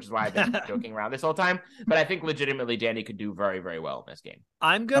prediction, which is why I've been joking around this whole time. But I think legitimately Danny could do very, very well in this game.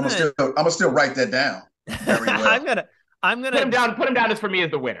 I'm gonna still write that down. Very well. I'm gonna put him down as for me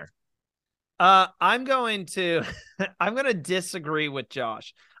as the winner. I'm gonna disagree with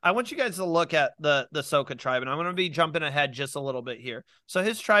Josh. I want you guys to look at the Soka tribe, and I'm gonna be jumping ahead just a little bit here. So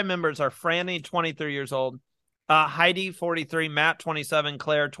his tribe members are Franny, 23 years old, Heidi, 43, Matt, 27,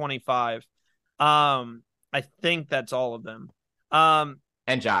 Claire, 25. I think that's all of them.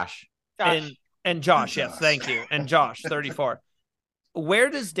 And Josh. And Josh, yes, thank you. And Josh, 34. Where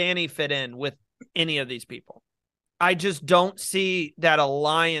does Danny fit in with any of these people? I just don't see that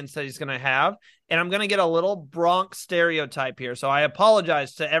alliance that he's going to have. And I'm going to get a little Bronx stereotype here. So I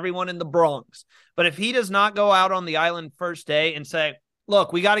apologize to everyone in the Bronx. But if he does not go out on the island first day and say,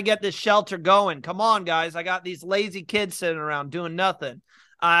 look, we got to get this shelter going. Come on, guys. I got these lazy kids sitting around doing nothing.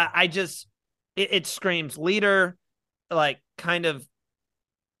 It screams leader, like kind of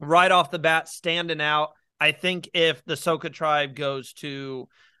right off the bat, standing out. I think if the Soka tribe goes to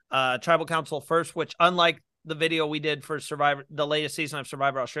tribal council first, which unlike the video we did for Survivor, the latest season of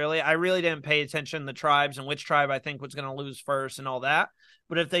Survivor Australia, I really didn't pay attention to the tribes and which tribe I think was going to lose first and all that.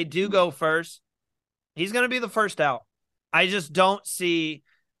 But if they do go first, he's going to be the first out. I just don't see,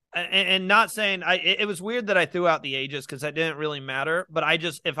 and not saying, it was weird that I threw out the ages because that didn't really matter. But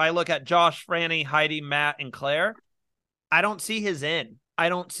if I look at Josh, Franny, Heidi, Matt, and Claire, I don't see his in. I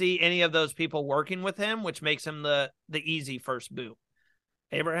don't see any of those people working with him, which makes him the easy first boot.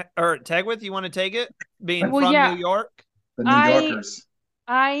 Abraham or Tegwith, you want to take it? Being from New York? The New Yorkers.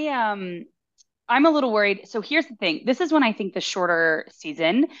 I'm a little worried. So here's the thing. This is when I think the shorter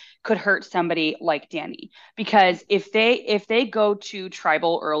season could hurt somebody like Danny. Because if they go to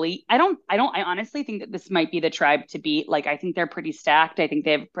tribal early, I honestly think that this might be the tribe to beat. Like, I think they're pretty stacked. I think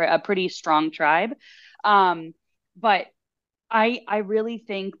they have a pretty strong tribe. But I really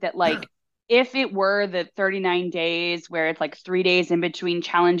think that, like, if it were the 39 days where it's like 3 days in between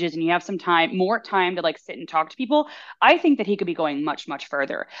challenges and you have more time to like sit and talk to people, I think that he could be going much, much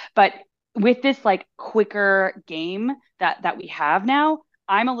further. But with this like quicker game that we have now,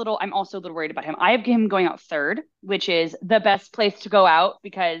 I'm also a little worried about him. I have him going out third, which is the best place to go out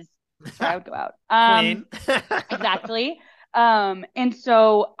because that's where I would go out. Queen. Exactly. And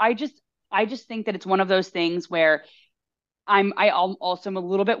so I just think that it's one of those things where I also am a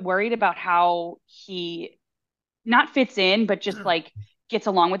little bit worried about how he not fits in, but just like gets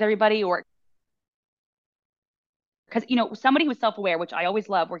along with everybody, or because, somebody who's self-aware, which I always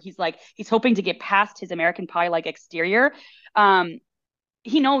love, where he's hoping to get past his American Pie like exterior.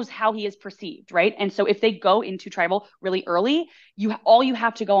 he knows how he is perceived, right? And so if they go into tribal really early, all you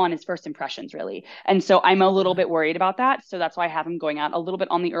have to go on is first impressions, really. And so I'm a little bit worried about that. So that's why I have him going out a little bit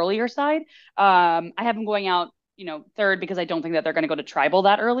on the earlier side. I have him going out, third because I don't think that they're going to go to tribal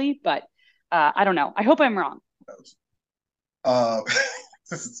that early. But I don't know. I hope I'm wrong.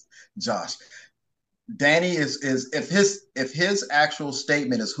 This is Josh. Danny is if his actual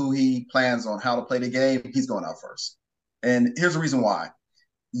statement is who he plans on how to play the game, he's going out first. And here's the reason why.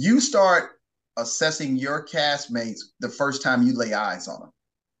 You start assessing your castmates the first time you lay eyes on them.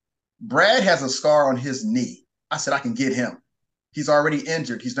 Brad has a scar on his knee. I said, I can get him. He's already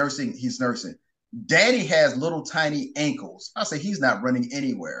injured. He's nursing. Danny has little tiny ankles. I say he's not running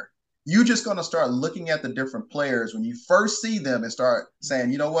anywhere. You're just going to start looking at the different players when you first see them and start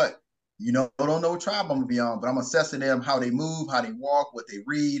saying, you know what? I don't know what tribe I'm going to be on, but I'm assessing them, how they move, how they walk, what they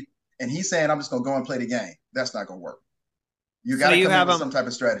read. And he's saying, I'm just going to go and play the game. That's not going to work. You got to come in with some type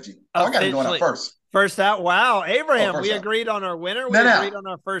of strategy. I got him going out first. First out. Wow. Abraham, we agreed on our winner. We agreed on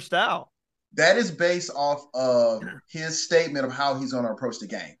our first out. That is based off of his statement of how he's going to approach the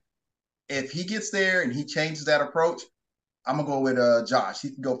game. If he gets there and he changes that approach, I'm going to go with Josh. He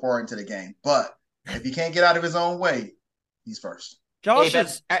can go far into the game. But if he can't get out of his own way, he's first. Josh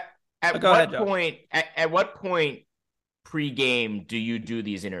is... At what point pre-game do you do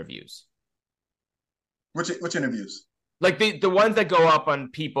these interviews? Which interviews? Like the ones that go up on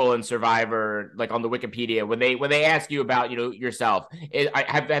People and Survivor, like on the Wikipedia, when they ask you about yourself.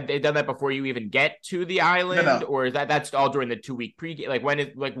 Have they done that before you even get to the island, no. Or is that's all during the 2-week pre-game? Like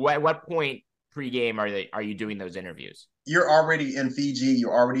what point pre-game are you doing those interviews? You're already in Fiji.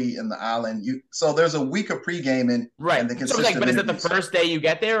 You're already in the island. So there's a week of pre-gaming, right? And the consistent but is it the first day you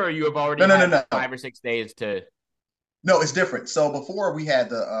get there, or you have already no. 5 or 6 days to? No, it's different. So before we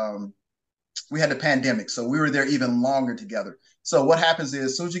had the pandemic, so we were there even longer together. So what happens is,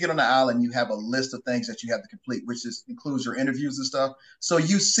 as soon as you get on the island, you have a list of things that you have to complete, which includes your interviews and stuff. So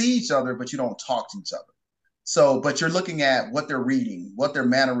you see each other, but you don't talk to each other. So, but you're looking at what they're reading, what their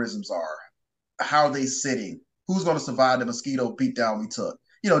mannerisms are, how are they sitting, who's going to survive the mosquito beatdown we took,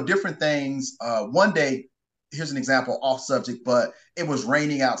 different things. One day, here's an example off subject, but it was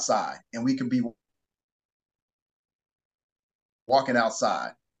raining outside and we could be walking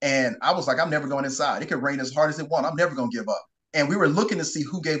outside. And I was like, I'm never going inside. It could rain as hard as it wants. I'm never going to give up. And we were looking to see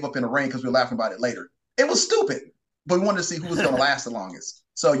who gave up in the rain because we were laughing about it later. It was stupid, but we wanted to see who was going to last the longest.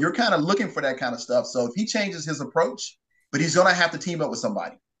 So you're kind of looking for that kind of stuff. So if he changes his approach, but he's going to have to team up with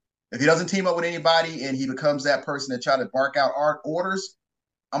somebody. If he doesn't team up with anybody and he becomes that person that try to bark out orders,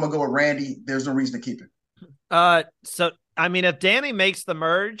 I'm going to go with Randy. There's no reason to keep him. So, I mean, if Danny makes the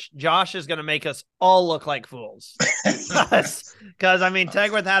merge, Josh is going to make us all look like fools. Because, I mean,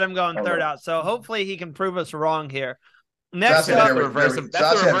 Tegworth had him going third out. So hopefully he can prove us wrong here. Next up, that's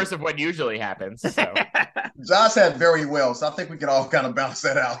the reverse of what usually happens. So. Josh had very well. So I think we can all kind of balance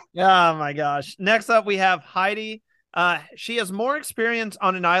that out. Oh, my gosh. Next up, we have Heidi. She has more experience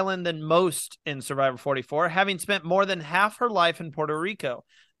on an island than most in Survivor 44, having spent more than half her life in Puerto Rico.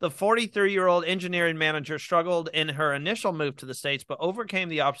 The 43-year-old engineering manager struggled in her initial move to the States, but overcame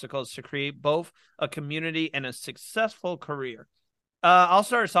the obstacles to create both a community and a successful career. I'll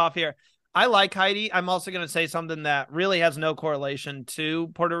start us off here. I like Heidi. I'm also going to say something that really has no correlation to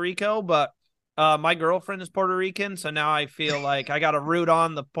Puerto Rico, but my girlfriend is Puerto Rican, so now I feel like I got to root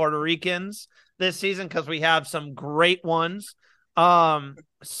on the Puerto Ricans this season because we have some great ones.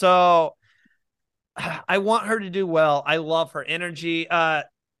 So I want her to do well. I love her energy.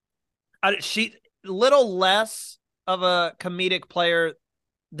 She little less of a comedic player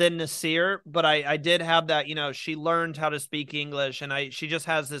than Nasir, but I did have that, she learned how to speak English, and she just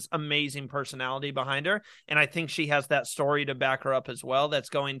has this amazing personality behind her. And I think she has that story to back her up as well. That's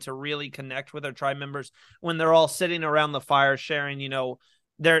going to really connect with her tribe members when they're all sitting around the fire, sharing,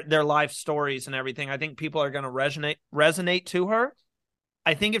 their life stories and everything. I think people are going to resonate to her.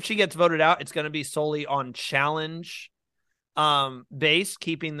 I think if she gets voted out, it's going to be solely on challenge base,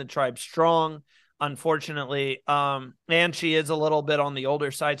 keeping the tribe strong. Unfortunately, and she is a little bit on the older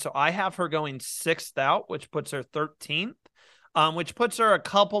side. So I have her going 6th out, which puts her 13th, which puts her a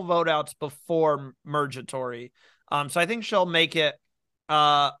couple vote outs before Mergatory. So I think she'll make it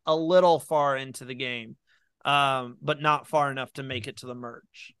a little far into the game, but not far enough to make it to the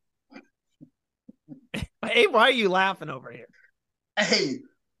merge. Hey, why are you laughing over here? Hey,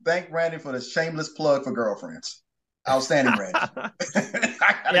 thank Randy for the shameless plug for girlfriends. Outstanding, Randy.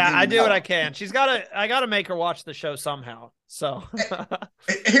 I do what I can. I gotta make her watch the show somehow. So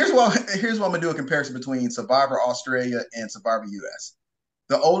here's what I'm gonna do a comparison between Survivor Australia and Survivor US.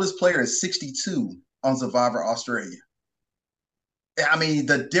 The oldest player is 62 on Survivor Australia. I mean,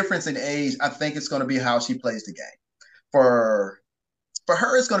 the difference in age, I think it's going to be how she plays the game. For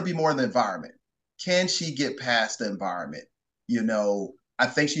her, it's going to be more in the environment. Can she get past the environment? I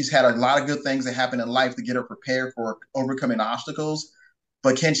think she's had a lot of good things that happen in life to get her prepared for overcoming obstacles.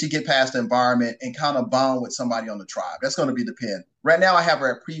 But can she get past the environment and kind of bond with somebody on the tribe? That's going to be depend. Right now, I have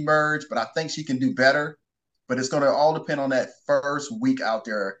her at pre-merge, but I think she can do better. But it's going to all depend on that first week out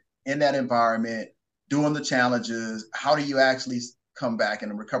there in that environment, doing the challenges. How do you actually come back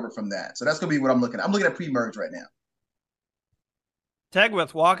and recover from that? So that's going to be what I'm looking at. I'm looking at pre-merge right now.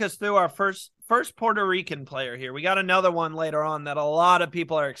 Tegwith, walk us through our first Puerto Rican player here. We got another one later on that a lot of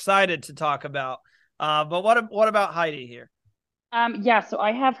people are excited to talk about. But what about Heidi here? So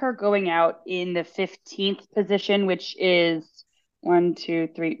I have her going out in the 15th position, which is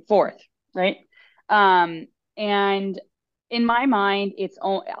 4th, right? And in my mind, it's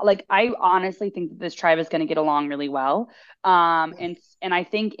like I honestly think that this tribe is going to get along really well. And I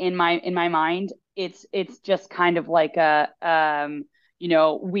think in my mind, it's just kind of like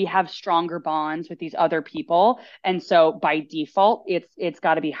we have stronger bonds with these other people, and so by default, it's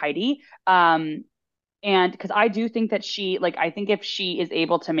got to be Heidi. And because I do think that I think if she is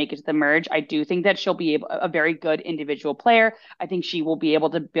able to make it to the merge, I do think that she'll be a very good individual player. I think she will be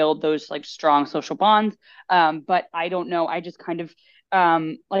able to build those like strong social bonds. But I don't know. I just kind of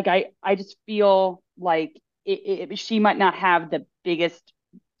I just feel like she might not have the biggest,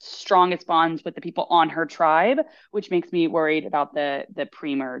 strongest bonds with the people on her tribe, which makes me worried about the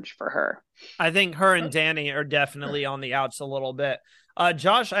pre-merge for her. I think her and Danny are definitely on the outs a little bit.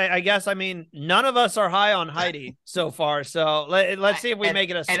 Josh, I guess, none of us are high on Heidi so far. So let's see if we make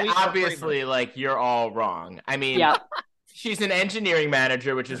it a sweep. And obviously, like, you're all wrong. I mean, she's an engineering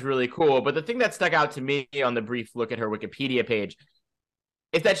manager, which is really cool. But the thing that stuck out to me on the brief look at her Wikipedia page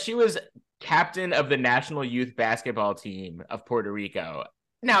is that she was captain of the national youth basketball team of Puerto Rico.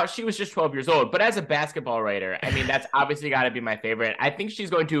 Now, she was just 12 years old, but as a basketball writer, I mean, that's obviously got to be my favorite. I think she's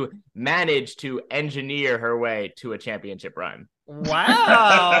going to manage to engineer her way to a championship run.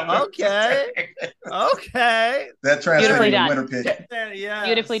 Wow. Okay. That translated to winner pick. Yeah.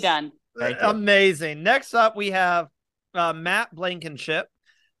 Beautifully done. Amazing. Next up, we have Matt Blankenship.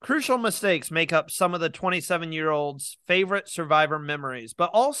 Crucial mistakes make up some of the 27-year-old's favorite Survivor memories, but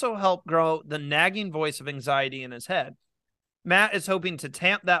also help grow the nagging voice of anxiety in his head. Matt is hoping to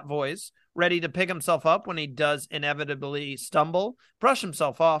tamp that voice, ready to pick himself up when he does inevitably stumble, brush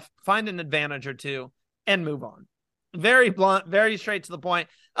himself off, find an advantage or two, and move on. Very blunt, very straight to the point.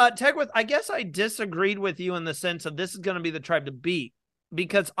 Tegwith, I guess I disagreed with you in the sense of this is going to be the tribe to beat,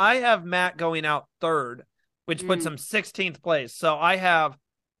 because I have Matt going out third, which puts him 16th place. So I have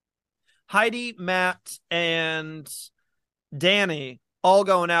Heidi, Matt, and Danny all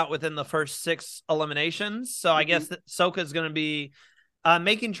going out within the first 6 eliminations. So I guess that Soka is going to be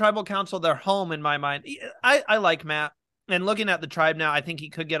making Tribal Council their home in my mind. I like Matt. And looking at the tribe now, I think he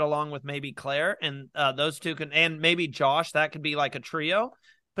could get along with maybe Claire, and those two can, and maybe Josh. That could be like a trio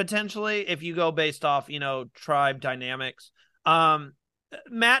potentially if you go based off, tribe dynamics.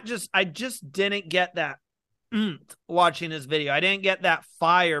 Matt I just didn't get that watching his video. I didn't get that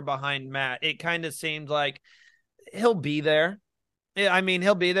fire behind Matt. It kind of seemed like he'll be there. I mean,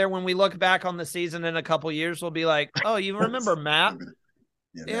 he'll be there when we look back on the season in a couple years. We'll be like, oh, you remember Matt?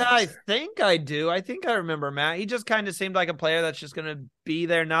 Yeah, I think I do. I think I remember Matt. He just kind of seemed like a player that's just going to be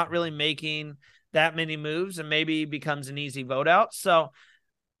there, not really making that many moves, and maybe becomes an easy vote out. So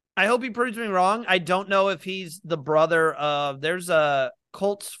I hope he proves me wrong. I don't know if he's the brother of, there's a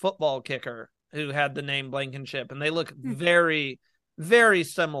Colts football kicker who had the name Blankenship, and they look very, very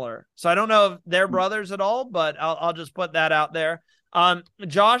similar. So I don't know if they're brothers at all, but I'll just put that out there.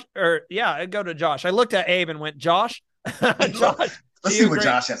 Josh, I'd go to Josh. I looked at Abe and went, Josh. Josh, let's see what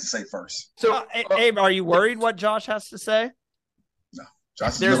Josh has to say first. So, Abe, are you worried what Josh has to say? No.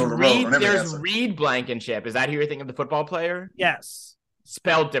 Josh there's Reed Blankenship. Is that who you're thinking of, the football player? Yes.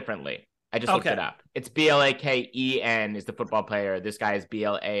 Spelled differently. I just looked it up. It's Blaken is the football player. This guy is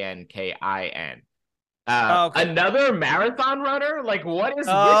Blankin. Another marathon runner? Like, what is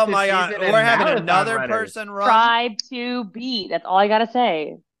oh my god, we're having another person run. Tribe to beat. That's all I gotta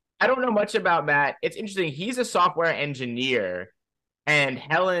say. I don't know much about Matt. It's interesting. He's a software engineer, and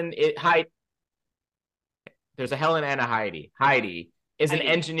there's a Helen and a Heidi. Heidi is an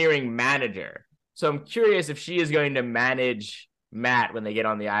engineering manager. So I'm curious if she is going to manage Matt when they get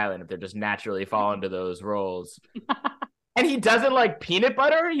on the island, if they're just naturally fall into those roles. And he doesn't like peanut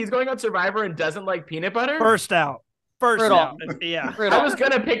butter? He's going on Survivor and doesn't like peanut butter? First out. Yeah. I was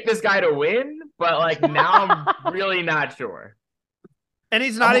going to pick this guy to win, but like now I'm really not sure. And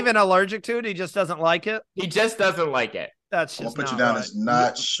he's not even allergic to it. He just doesn't like it. He just doesn't like it. That's I'm just gonna put you not down right. as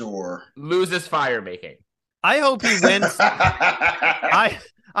not sure. Loses fire making. I hope he wins.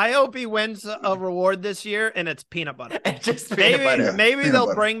 I hope he wins a reward this year, and it's peanut butter. Just peanut butter. Yeah, Maybe peanut they'll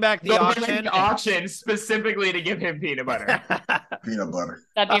butter. bring back the They'll auction. bring the auction specifically to give him peanut butter. Peanut butter.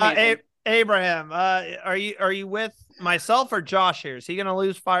 That'd be amazing. Abraham, are you with myself or Josh here? Is he going to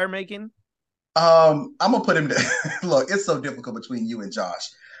lose fire making? I'm gonna put him down. Look, it's so difficult between you and Josh.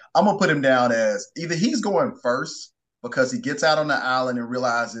 I'm gonna put him down as either he's going first because he gets out on the island and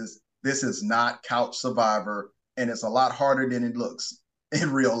realizes this is not Couch Survivor and it's a lot harder than it looks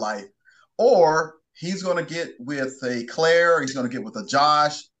in real life, or he's gonna get with a Claire, he's gonna get with a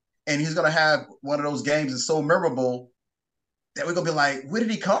Josh, and he's gonna have one of those games that's so memorable that we're gonna be like, where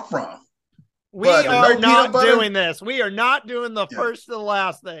did he come from? We But are no not peanut butter? doing this. We are not doing the Yeah. first to the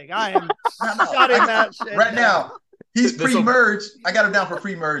last thing. I am No. shutting that shit Right down. now, he's This'll- pre-merge. I got him down for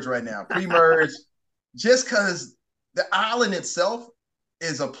pre-merge right now. Pre-merge, just because the island itself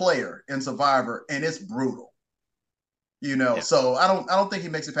is a player in Survivor, and it's brutal. Yeah. So I don't think he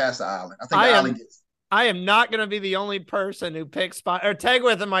makes it past the island. I think I the am- island gets. I am not going to be the only person who picks or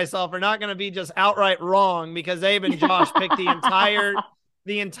Tegwith and myself are not going to be just outright wrong because Abe and Josh picked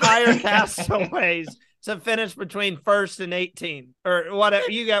the entire Castaways to finish between first and 18 or whatever.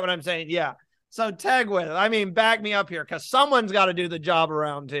 You get what I'm saying? Yeah. So Tegwith, I mean, back me up here because someone's got to do the job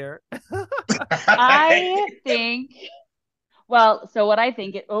around here. I think. Well, so what I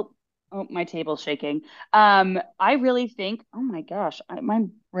think. My table's shaking. I really think. Oh my gosh,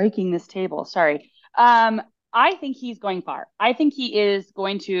 I'm breaking this table. Sorry. I think he's going far. I think he is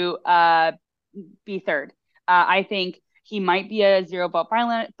going to be third. I think he might be a zero vote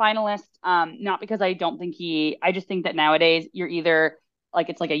finalist. Not because I don't think I just think that nowadays you're either like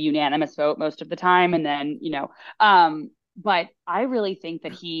it's like a unanimous vote most of the time, and then but I really think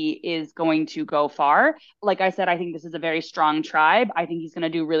that he is going to go far. Like I said, I think this is a very strong tribe. I think he's going to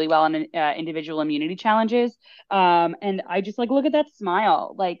do really well in individual immunity challenges. And I just look at that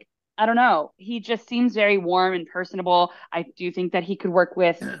smile. Like, I don't know. He just seems very warm and personable. I do think that he could work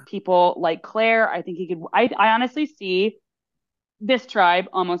with people like Claire. I think he could. I honestly see this tribe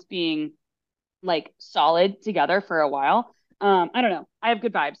almost being like solid together for a while. I don't know. I have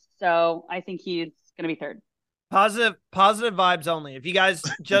good vibes. So I think he's going to be third. Positive vibes only. If you guys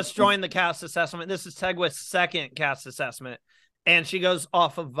just joined the cast assessment, this is Tegwith's second cast assessment, and she goes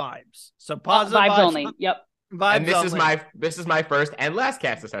off of vibes. So positive vibes only. Yep. Vibes And only. this is my first and last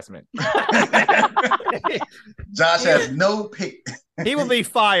cast assessment. Josh has no pick. He will be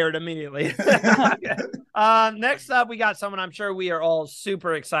fired immediately. Next up, we got someone I'm sure we are all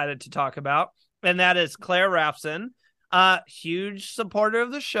super excited to talk about, and that is Claire Rafson, huge supporter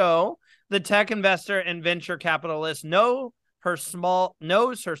of the show. The tech investor and venture capitalist knows her small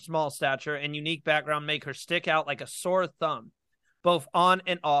stature and unique background make her stick out like a sore thumb, both on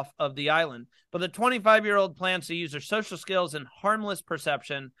and off of the island. But the 25-year-old plans to use her social skills and harmless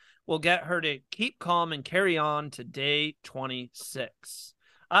perception will get her to keep calm and carry on to day 26.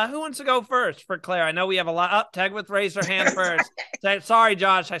 Who wants to go first for Claire? I know we have a lot. Tegwith raised her hand first. Sorry,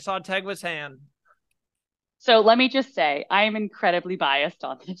 Josh. I saw Tegwith's hand. So let me just say, I am incredibly biased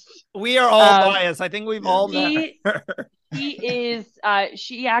on this. We are all biased. I think we've all met her. She is.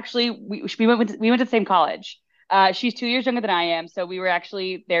 She actually. We went to the same college. She's 2 years younger than I am, so we were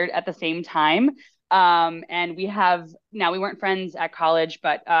actually there at the same time. And we weren't friends at college,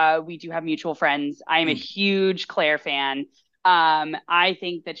 but we do have mutual friends. I am a huge Claire fan. I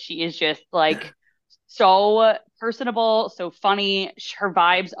think that she is just like so personable, so funny. Her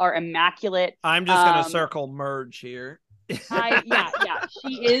vibes are immaculate. I'm just gonna circle merge here. Yeah.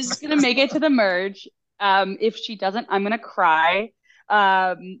 She is gonna make it to the merge. If she doesn't, I'm gonna cry.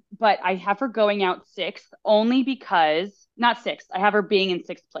 But I have her going out sixth only because not sixth. I have her being in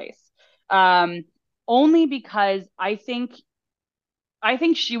sixth place. Only because I think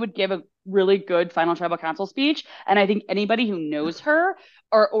she would give a really good final tribal council speech, and I think anybody who knows her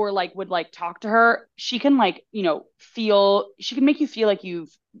or like would like talk to her, she can like she can make you feel like you've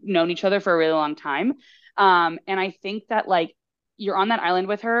known each other for a really long time. And I think that like you're on that island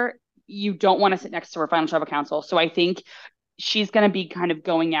with her, you don't want to sit next to her final tribal council. So I think she's going to be kind of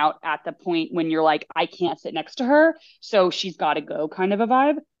going out at the point when you're like, I can't sit next to her, so she's got to go kind of a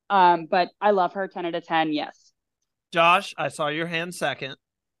vibe. But I love her 10 out of 10. Yes. Josh, I saw your hand second.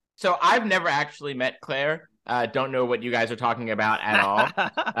 So I've never actually met Claire. Don't know what you guys are talking about at all.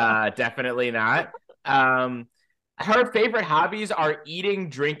 Definitely not. Her favorite hobbies are eating,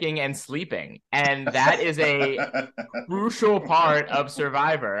 drinking, and sleeping. And that is a crucial part of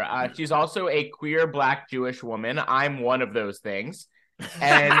Survivor. She's also a queer Black Jewish woman. I'm one of those things.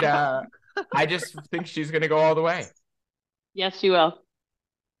 And I just think she's going to go all the way. Yes, she will.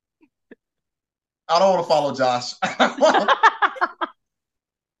 I don't want to follow Josh.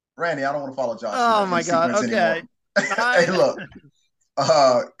 Randy, I don't want to follow Josh. Oh my God. Okay. Hey, look,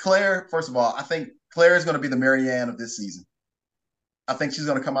 Claire, first of all, I think Claire is going to be the Marianne of this season. I think she's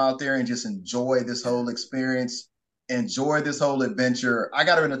going to come out there and just enjoy this whole experience, enjoy this whole adventure. I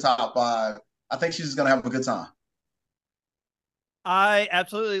got her in the top 5. I think she's just going to have a good time. I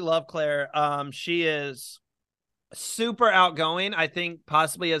absolutely love Claire. She is super outgoing. I think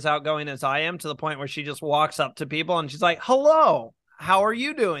possibly as outgoing as I am, to the point where she just walks up to people and she's like, hello, how are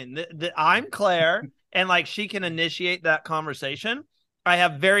you doing? I'm Claire. And like, she can initiate that conversation. I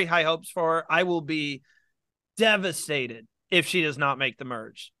have very high hopes for her. I will be devastated if she does not make the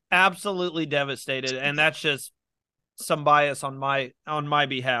merge. Absolutely devastated. And that's just some bias on my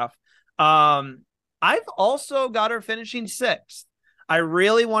behalf. I've also got her finishing 6th. I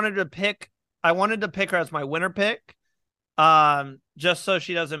really wanted to pick her as my winner pick, just so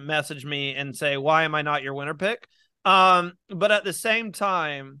she doesn't message me and say, why am I not your winner pick? But at the same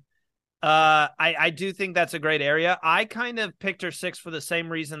time, I do think that's a great area. I kind of picked her 6th for the same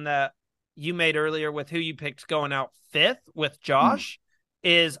reason that you made earlier with who you picked going out 5th with Josh,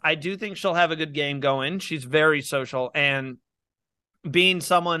 is I do think she'll have a good game going. She's very social, and being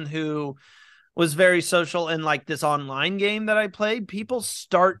someone who was very social in like this online game that I played,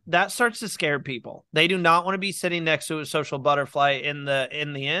 that starts to scare people. They do not want to be sitting next to a social butterfly in the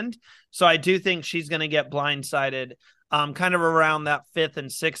end. So I do think she's going to get blindsided kind of around that 5th and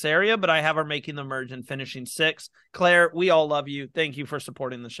 6th area, but I have her making the merge and finishing 6th. Claire, we all love you. Thank you for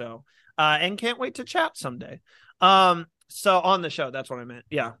supporting the show. And can't wait to chat someday. So on the show, that's what I meant.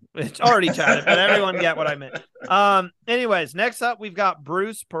 Yeah, it's already chatted, but everyone get what I meant. Anyways, next up, we've got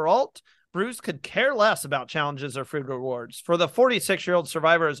Bruce Peralt. Bruce could care less about challenges or food rewards. For the 46-year-old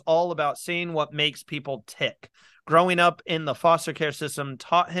survivor is all about seeing what makes people tick. Growing up in the foster care system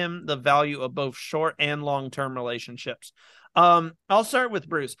taught him the value of both short and long-term relationships. I'll start with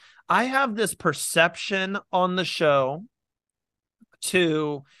Bruce. I have this perception on the show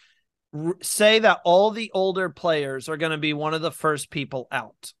to say that all the older players are going to be one of the first people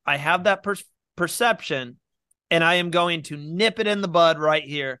out. I have that perception, and I am going to nip it in the bud right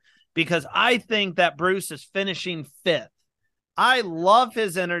here, because I think that Bruce is finishing 5th. I love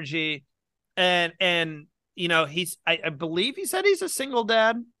his energy, and you know, I believe he said he's a single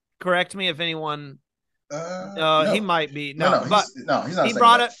dad. Correct me if anyone. No. He might be. No, he's not. He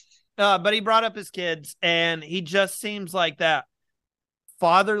brought it, but he brought up his kids, and he just seems like that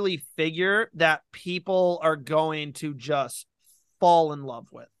fatherly figure that people are going to just fall in love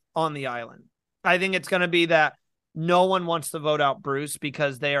with on the island. I think it's going to be that no one wants to vote out Bruce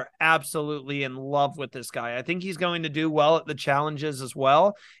because they are absolutely in love with this guy. I think he's going to do well at the challenges as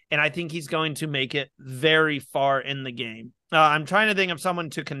well, and I think he's going to make it very far in the game. I'm trying to think of someone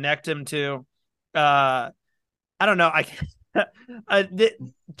to connect him to. I don't know.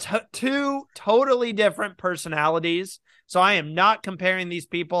 Two totally different personalities. So I am not comparing these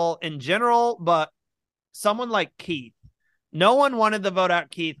people in general, but someone like Keith. No one wanted to vote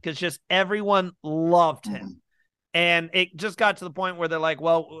out Keith because just everyone loved him. And it just got to the point where they're like,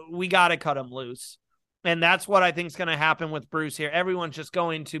 well, we got to cut him loose. And that's what I think is going to happen with Bruce here. Everyone's just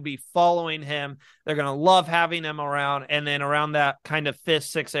going to be following him. They're going to love having him around. And then around that kind of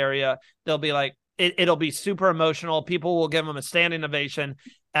 5th, 6th area, they'll be like, it'll be super emotional. People will give him a standing ovation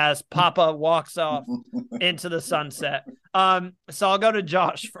as Papa walks off into the sunset. So I'll go to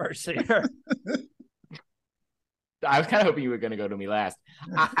Josh first here. I was kind of hoping you were going to go to me last.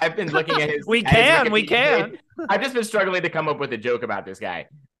 I've been looking at his. We can. I've just been struggling to come up with a joke about this guy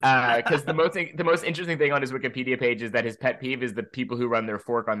because the most interesting thing on his Wikipedia page is that his pet peeve is the people who run their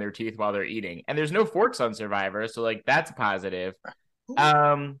fork on their teeth while they're eating, and there's no forks on Survivor, so like that's positive.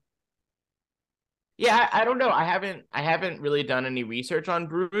 Yeah, I don't know. I haven't really done any research on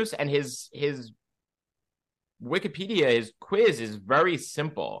Bruce, and his Wikipedia, his quiz is very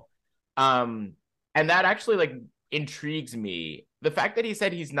simple, and that actually like intrigues me. The fact that he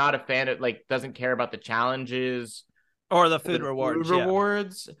said he's not a fan of, like, doesn't care about the challenges or the food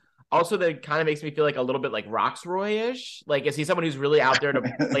rewards. Also, that kind of makes me feel like a little bit like Roxroy-ish. Like, is he someone who's really out there to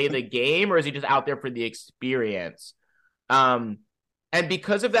play the game, or is he just out there for the experience? And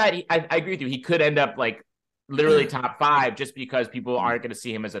because of that, I agree with you. He could end up like literally top 5 just because people aren't going to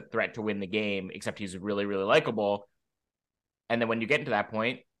see him as a threat to win the game, except he's really, really likable. And then when you get into that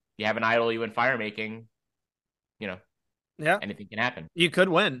point, you have an idol, you in fire making, you know, yeah, anything can happen. You could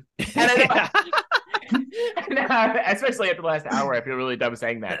win. Especially after the last hour, I feel really dumb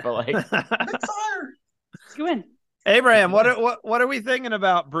saying that, but like, you win. Abraham, what are we thinking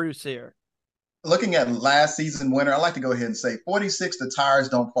about Bruce here? looking at last season winner, I like to go ahead and say 46. The tires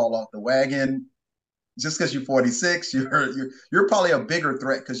don't fall off the wagon. Just because you're 46, you're probably a bigger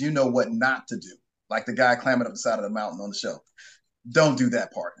threat because you know what not to do. Like the guy climbing up the side of the mountain on the show. Don't do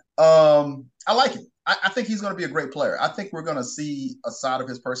that part. I like him. I think he's going to be a great player. I think we're going to see a side of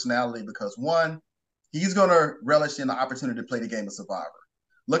his personality because one, he's going to relish in the opportunity to play the game of Survivor.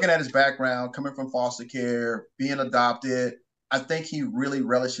 Looking at his background, coming from foster care, being adopted, I think he really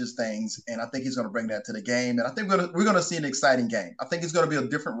relishes things, and I think he's going to bring that to the game. And I think we're going to see an exciting game. I think he's going to be a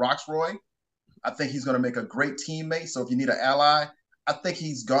different Roxroy. I think he's going to make a great teammate. So if you need an ally, I think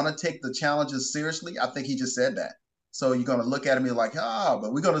he's going to take the challenges seriously. I think he just said that. So you're going to look at him and be like,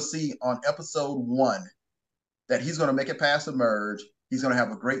 but we're going to see on episode 1 that he's going to make it past the merge. He's going to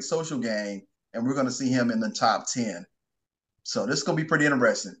have a great social game, and we're going to see him in the top 10. So this is going to be pretty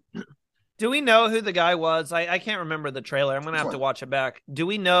interesting. Do we know who the guy was? I can't remember the trailer. I'm going to have to watch it back. Do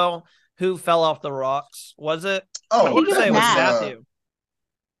we know who fell off the rocks? Was it? I think it was Matthew.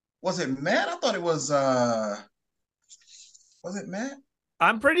 Was it Matt? I thought it was it Matt?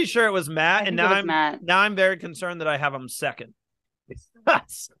 I'm pretty sure it was Matt, and now I'm very concerned that I have him second.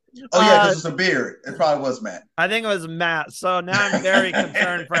 Because it's a beard. It probably was Matt. I think it was Matt. So now I'm very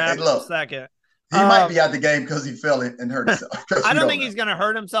concerned for having him second. He might be out the game because he fell and hurt himself. I don't think he's going to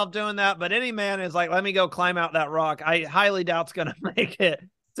hurt himself doing that, but any man is like, let me go climb out that rock. I highly doubt it's going to make it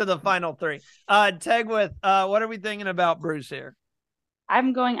to the final 3. Tegwith, what are we thinking about Bruce here? I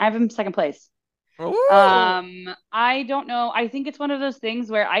have him second place. Ooh. I don't know. I think it's one of those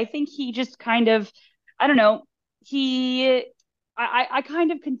things where I think he just kind of, I don't know. I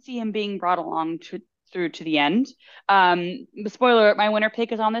kind of can see him being brought along through to the end. Spoiler, my winner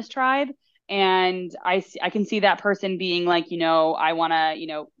pick is on this tribe. And I can see that person being like, I want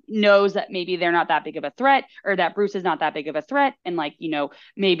to, knows that maybe they're not that big of a threat, or that Bruce is not that big of a threat. And like,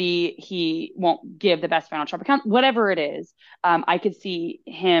 maybe he won't give the best final tribe account, whatever it is. I could see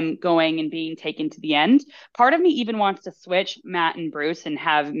him going and being taken to the end. Part of me even wants to switch Matt and Bruce and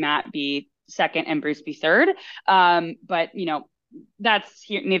have Matt be second and Bruce be third. But that's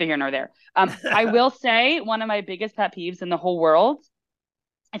neither here nor there. I will say one of my biggest pet peeves in the whole world,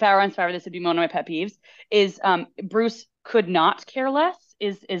 if I were on Survivor, this would be one of my pet peeves, is Bruce could not care less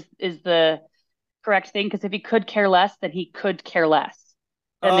is the correct thing. Because if he could care less, then he could care less.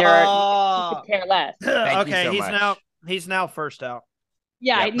 And he could care less. Okay, he's now first out.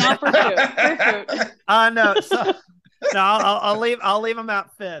 Yeah, yep. Now first out. No, I'll leave him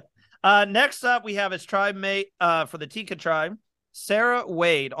at 5th. Next up, we have his tribe mate for the Tika tribe, Sarah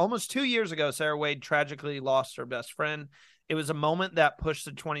Wade. Almost 2 years ago, Sarah Wade tragically lost her best friend. It was a moment that pushed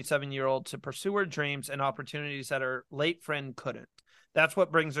the 27-year-old to pursue her dreams and opportunities that her late friend couldn't. That's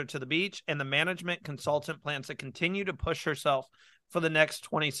what brings her to the beach, and the management consultant plans to continue to push herself for the next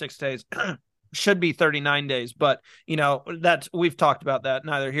 26 days. Should be 39 days, but we've talked about that,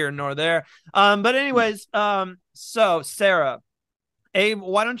 neither here nor there. But anyways, so Sarah, Abe,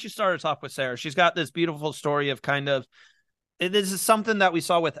 why don't you start us off with Sarah? She's got this beautiful story of this is something that we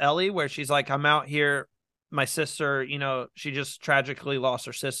saw with Ellie, where she's like, I'm out here. My sister, she just tragically lost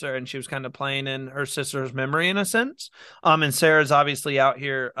her sister, and she was kind of playing in her sister's memory in a sense. And Sarah's obviously out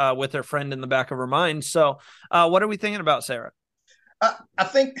here with her friend in the back of her mind. So what are we thinking about Sarah? I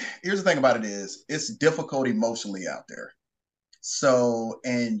think here's the thing about it is it's difficult emotionally out there. So,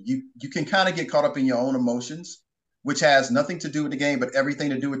 and you can kind of get caught up in your own emotions, which has nothing to do with the game, but everything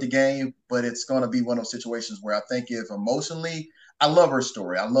to do with the game. But it's going to be one of those situations where I think if emotionally, I love her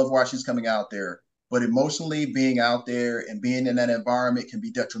story. I love why she's coming out there. But emotionally, being out there and being in that environment can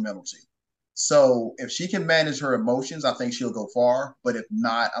be detrimental to you. So if she can manage her emotions, I think she'll go far. But if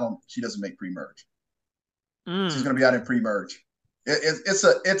not, she doesn't make pre-merge. She's going to be out in pre-merge.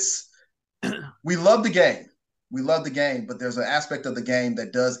 We love the game. We love the game, but there's an aspect of the game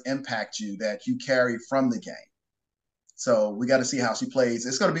that does impact you that you carry from the game. So we got to see how she plays.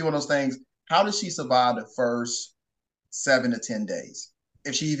 It's going to be one of those things. How does she survive the first 7 to 10 days,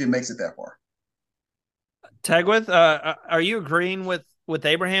 if she even makes it that far? Tegwith, are you agreeing with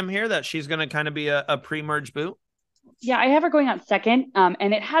Abraham here that she's going to kind of be a pre-merge boot? Yeah, I have her going out second,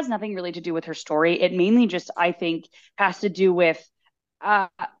 and it has nothing really to do with her story. It mainly just, I think, has to do with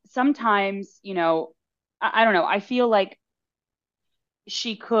sometimes, I don't know. I feel like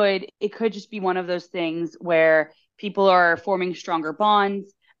it could just be one of those things where people are forming stronger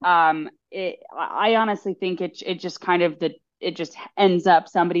bonds. I honestly think it just kind of it just ends up,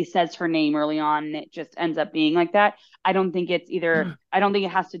 somebody says her name early on and it just ends up being like that. I don't think it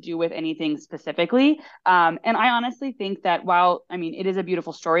has to do with anything specifically. And I honestly think that while, it is a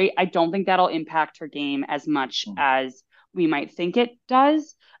beautiful story, I don't think that'll impact her game as much as we might think it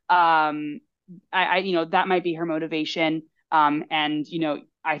does. that might be her motivation. And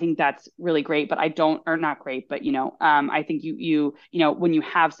I think that's really great, but not great, but I think when you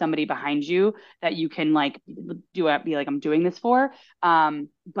have somebody behind you that you can like be like, I'm doing this for.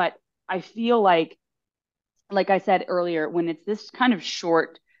 But I feel like I said earlier, when it's this kind of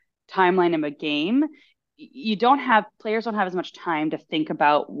short timeline of a game, players don't have as much time to think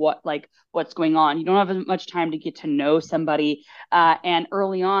about what's going on. You don't have as much time to get to know somebody. And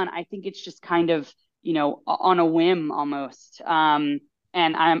early on, I think it's just kind of, on a whim almost. And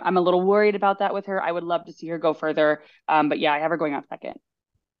I'm a little worried about that with her. I would love to see her go further. But yeah, I have her going on second.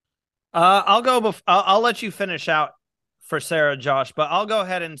 I'll let you finish out for Sarah, Josh, but I'll go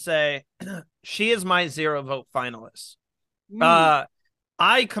ahead and say she is my 0 vote finalist.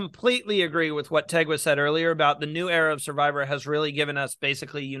 I completely agree with what Tegwa said earlier about the new era of Survivor has really given us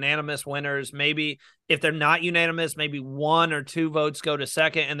basically unanimous winners. Maybe if they're not unanimous, maybe 1 or 2 votes go to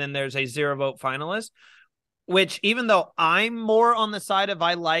second, and then there's a 0 vote finalist, which even though I'm more on the side of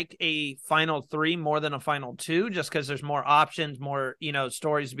I like a final 3 more than a final 2, just because there's more options, more,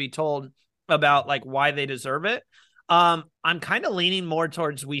 stories to be told about like why they deserve it. I'm kind of leaning more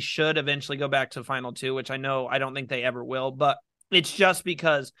towards we should eventually go back to final 2, which I don't think they ever will, but it's just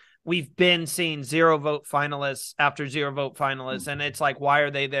because we've been seeing 0 vote finalists after 0 vote finalists. And it's like, why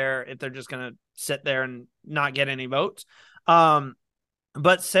are they there if they're just going to sit there and not get any votes? But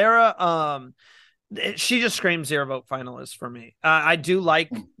Sarah, she just screams 0 vote finalist for me. I do like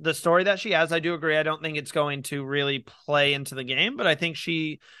the story that she has. I do agree. I don't think it's going to really play into the game, but I think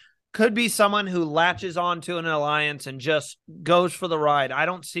she could be someone who latches onto an alliance and just goes for the ride. I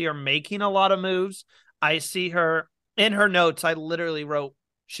don't see her making a lot of moves. I see her in her notes. I literally wrote,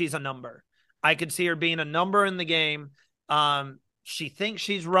 she's a number. I could see her being a number in the game. She thinks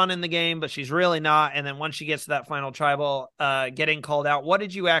she's running the game, but she's really not. And then once she gets to that final tribal, getting called out, what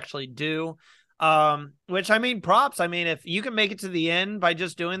did you actually do? Which, I mean, props. I mean, if you can make it to the end by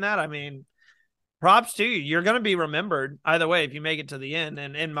just doing that, I mean, props to you. You're going to be remembered either way if you make it to the end,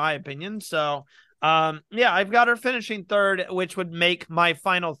 and in my opinion. So, yeah, I've got her finishing third, which would make my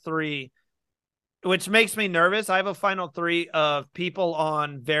final 3, which makes me nervous. I have a final 3 of people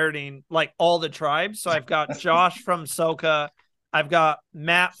on Verding, like all the tribes. So I've got Josh from Soka, I've got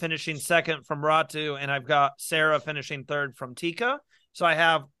Matt finishing second from Ratu, and I've got Sarah finishing third from Tika. So I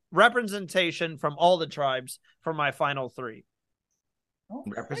have representation from all the tribes for my final 3.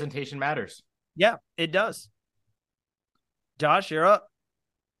 Representation matters. Yeah, it does. Josh, you're up.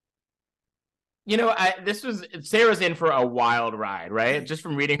 Sarah's in for a wild ride, right? Just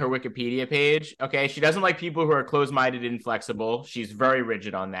from reading her Wikipedia page. Okay, she doesn't like people who are closed-minded and inflexible. She's very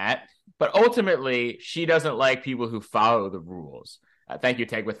rigid on that. But ultimately, she doesn't like people who follow the rules. Thank you,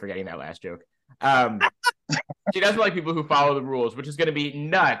 Tegwith, for getting that last joke. She doesn't like people who follow the rules, which is going to be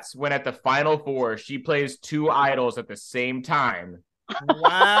nuts when at the final 4, she plays 2 idols at the same time.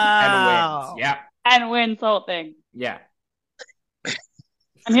 Wow. And wins. Yeah. And wins the whole thing. Yeah.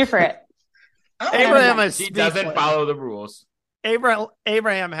 I'm here for it. She doesn't follow the rules.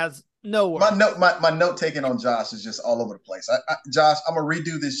 Abraham has no words. My note taking on Josh is just all over the place. Josh, I'm gonna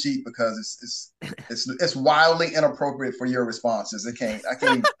redo this sheet because it's wildly inappropriate for your responses. I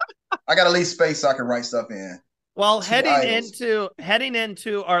can't. I gotta leave space so I can write stuff in. Well, heading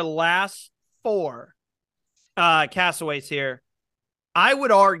into our last 4 castaways here, I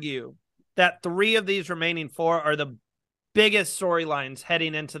would argue that 3 of these remaining 4 are the biggest storylines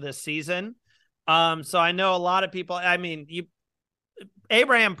heading into this season. So I know a lot of people, I mean,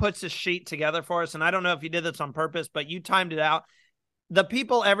 Abraham puts this sheet together for us, and I don't know if you did this on purpose, but you timed it out. The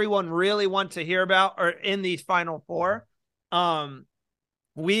people everyone really wants to hear about are in these final 4.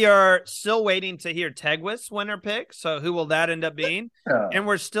 We are still waiting to hear Tegwith's winner pick. So who will that end up being? Yeah. And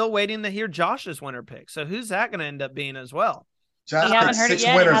we're still waiting to hear Josh's winner pick. So who's that going to end up being as well? Josh, you haven't heard it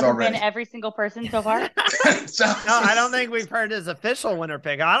yet? It hasn't been every single person so far? No, I don't think we've heard his official winner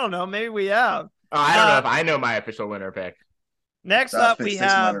pick. I don't know. Maybe we have. I don't know if I know my official winner pick. Next up, we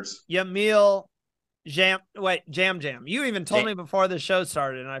have Yamil Jam. You even told me before the show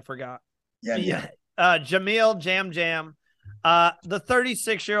started, and I forgot. Yeah. Jamil Jam. The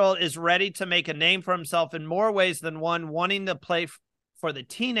 36-year-old is ready to make a name for himself in more ways than one, wanting to play for the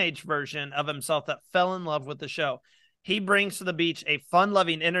teenage version of himself that fell in love with the show. He brings to the beach a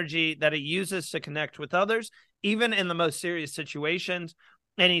fun-loving energy that he uses to connect with others, even in the most serious situations.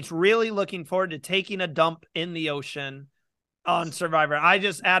 And he's really looking forward to taking a dump in the ocean on Survivor. I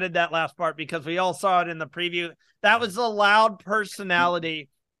just added that last part because we all saw it in the preview. That was the loud personality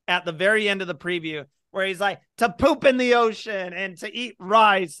at the very end of the preview where he's like, to poop in the ocean and to eat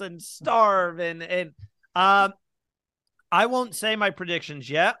rice and starve. And I won't say my predictions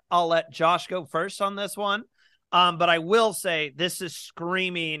yet. I'll let Josh go first on this one. But I will say this is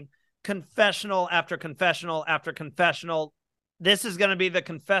screaming confessional after confessional after confessional. This is going to be the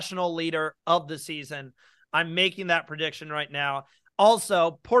confessional leader of the season. I'm making that prediction right now.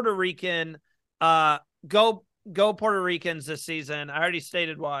 Also, Puerto Rican, go Puerto Ricans this season. I already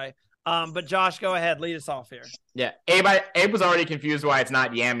stated why. But Josh, go ahead. Lead us off here. Yeah. Abe was already confused why it's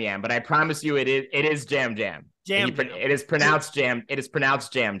not Yam Yam, but I promise you it is Jam Jam. It is pronounced Jam. It is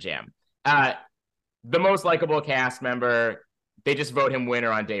pronounced Jam Jam. The most likable cast member. They just vote him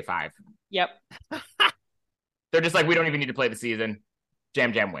winner on day 5. Yep. They're just like, we don't even need to play the season.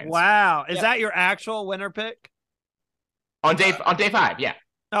 Jam Jam wins. Wow. Is that your actual winner pick? On day 5, yeah.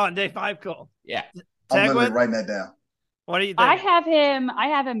 Oh, on day 5, cool. Yeah. I'm literally writing that down. What do you think? I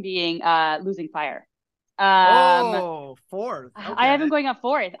have him being losing fire. 4th. Okay. I have him going up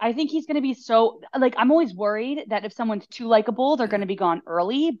 4th. I think he's going to be so like, I'm always worried that if someone's too likable, they're going to be gone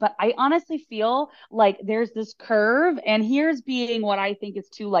early. But I honestly feel like there's this curve, and here's being what I think is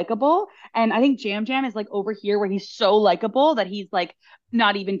too likable. And I think Jam Jam is like over here where he's so likable that he's like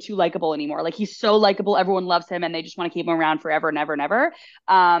not even too likable anymore. Like he's so likable, everyone loves him, and they just want to keep him around forever and ever and ever.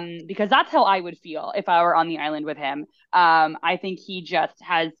 Because that's how I would feel if I were on the island with him. I think he just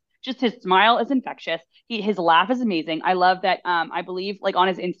his smile is infectious. His laugh is amazing. I love that. I believe like on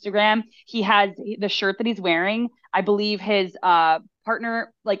his Instagram, he has the shirt that he's wearing. I believe his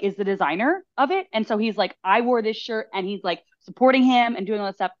partner like is the designer of it. And so he's like, I wore this shirt, and he's like supporting him and doing all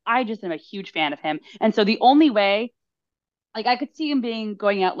this stuff. I just am a huge fan of him. And so the only way, like I could see him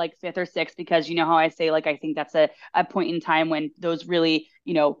going out like 5th or 6th, because you know how I say, like, I think that's a point in time when those really,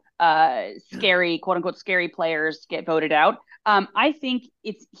 scary, quote unquote, scary players get voted out. I think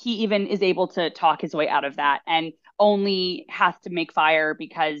he even is able to talk his way out of that, and only has to make fire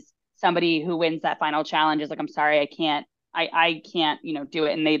because somebody who wins that final challenge is like, I'm sorry, I can't, do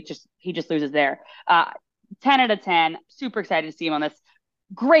it. And he just loses there. 10 out of 10, super excited to see him on this.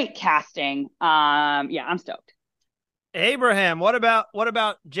 Great casting. Yeah, I'm stoked. Abraham, what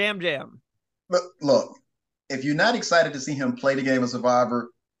about Jam Jam? Look, if you're not excited to see him play the game of Survivor,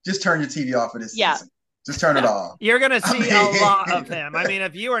 just turn your TV off for this season. Just turn it off. You're going to see a lot of him. I mean,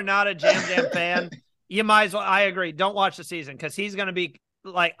 if you are not a Jam Jam fan, you might as well, I agree, don't watch the season, because he's going to be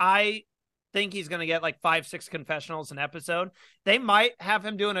like, I think he's going to get like 5-6 confessionals an episode. They might have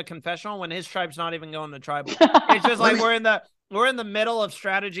him doing a confessional when his tribe's not even going to tribal. It's just like we're in the middle of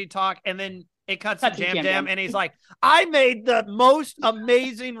strategy talk, and then it cuts to Jam Jam, and he's like, I made the most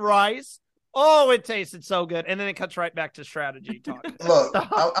amazing rice. Oh, it tasted so good. And then it cuts right back to strategy talk. Look,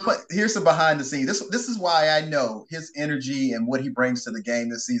 here's some behind the scenes. This is why I know his energy and what he brings to the game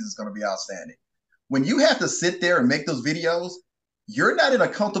this season is going to be outstanding. When you have to sit there and make those videos, you're not in a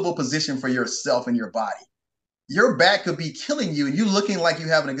comfortable position for yourself and your body. Your back could be killing you, and you looking like you're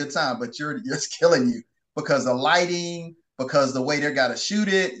having a good time, but it's killing you because the lighting, because the way they're got to shoot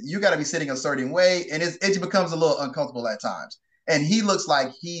it. You got to be sitting a certain way, and it becomes a little uncomfortable at times. And he looks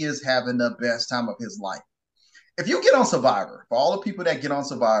like he is having the best time of his life. If you get on Survivor, for all the people that get on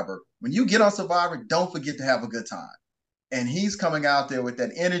Survivor, when you get on Survivor, don't forget to have a good time. And he's coming out there with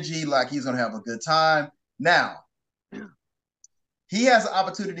that energy like he's going to have a good time. Now, he has an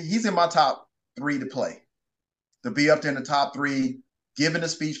opportunity. He's in my top 3 to play, to be up there in the top 3, giving a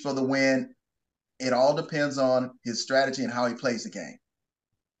speech for the win. It all depends on his strategy and how he plays the game.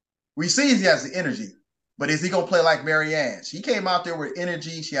 We see he has the energy. But is he going to play like Marianne? She came out there with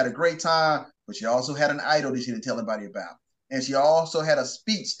energy. She had a great time, but she also had an idol that she didn't tell anybody about. And she also had a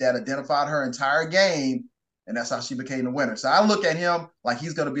speech that identified her entire game, and that's how she became the winner. So I look at him like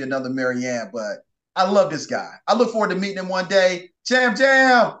he's going to be another Marianne, but I love this guy. I look forward to meeting him one day. Jam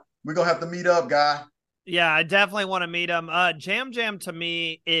Jam! We're going to have to meet up, guy. Yeah, I definitely want to meet him. Jam Jam to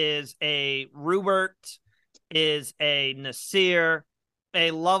me is a Rupert, is a Nasir,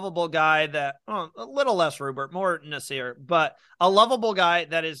 a lovable guy that, a little less Rupert, more Nasir, but a lovable guy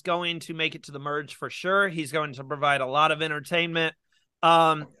that is going to make it to the merge for sure. He's going to provide a lot of entertainment,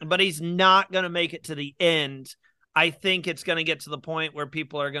 but he's not going to make it to the end. I think it's going to get to the point where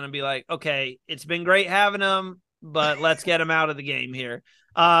people are going to be like, okay, it's been great having him, but let's get him out of the game here.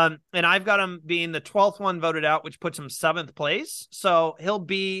 And I've got him being the 12th one voted out, which puts him 7th place. So he'll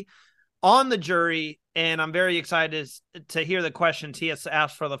be on the jury, and I'm very excited to hear the questions he has to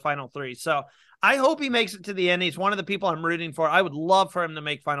ask for the final 3. So I hope he makes it to the end. He's one of the people I'm rooting for. I would love for him to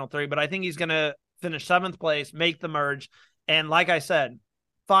make final 3, but I think he's going to finish 7th place, make the merge. And like I said,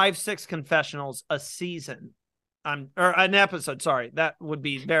 5-6 confessionals a season. Or an episode, sorry. That would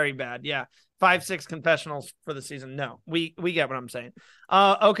be very bad. Yeah. 5-6 confessionals for the season. No, we get what I'm saying.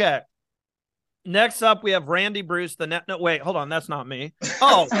 Okay. Next up, we have Randy Bruce, the net. No, wait, hold on. That's not me.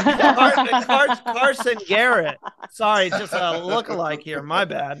 Oh, Carson Garrett. Sorry, just a lookalike here. My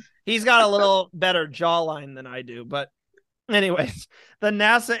bad. He's got a little better jawline than I do. But anyways, the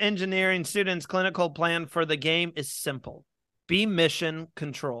NASA engineering student's clinical plan for the game is simple. Be mission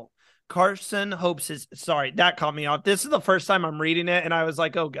control. Carson hopes his, sorry, that caught me off. This is the first time I'm reading it, and I was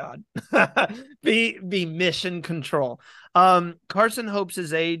like, oh, God. be mission control. Carson hopes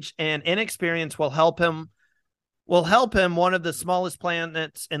his age and inexperience will help him one of the smallest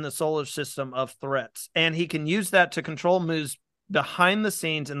planets in the solar system of threats. And he can use that to control moves behind the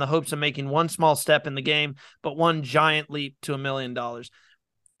scenes in the hopes of making one small step in the game, but one giant leap to $1 million.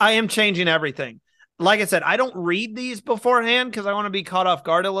 I am changing everything. Like I said, I don't read these beforehand because I want to be caught off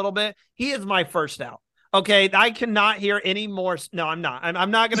guard a little bit. He is my first out. Okay, I cannot hear any more. No, I'm not. I'm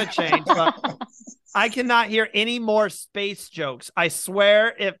not going to change, but I cannot hear any more space jokes. I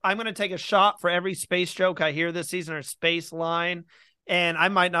swear, if I'm going to take a shot for every space joke I hear this season or space line, and I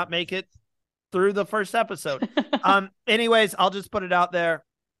might not make it through the first episode. Anyways, I'll just put it out there.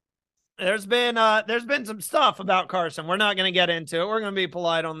 There's been some stuff about Carson. We're not going to get into it. We're going to be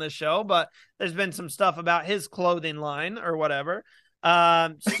polite on this show, but there's been some stuff about his clothing line or whatever.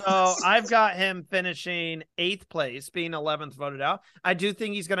 So I've got him finishing 8th place, being 11th voted out. I do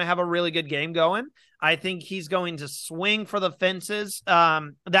think he's going to have a really good game going. I think he's going to swing for the fences.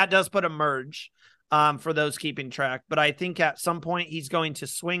 That does put a merge for those keeping track, but I think at some point he's going to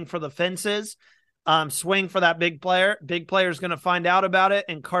swing for the fences. Swing for that big player. Big player is going to find out about it,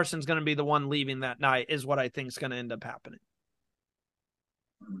 and Carson's going to be the one leaving that night, is what I think is going to end up happening.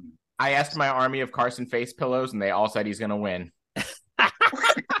 I asked my army of Carson face pillows, and they all said he's going to win.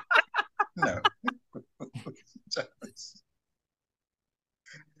 No.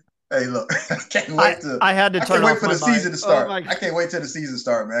 Hey, look, I can't wait I had to turn off for the mic. season to start. I can't wait till the season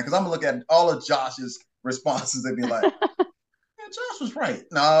start, man, because I'm going to look at all of Josh's responses and be like, man, Josh was right.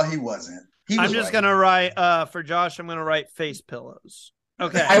 No, he wasn't. I'm just going to write, for Josh, I'm going to write face pillows.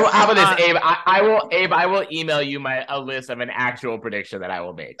 Okay. How about this, Abe? I will email you a list of an actual prediction that I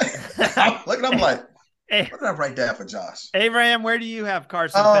will make. Look, I'm like, what did I write down for Josh? Abraham, where do you have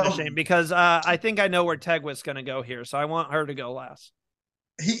Carson finishing? Because I think I know where Tegwith's going to go here, so I want her to go last.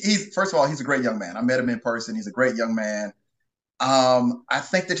 He's first of all, he's a great young man. I met him in person. He's a great young man. I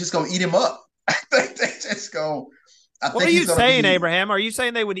think they're just going to eat him up. I think they're just going to. What are you saying, Abraham? Are you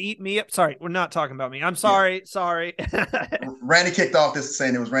saying they would eat me up? Sorry, we're not talking about me. I'm sorry. Yeah. Sorry. Randy kicked off this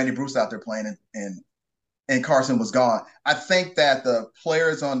saying there was Randy Bruce out there playing and Carson was gone. I think that the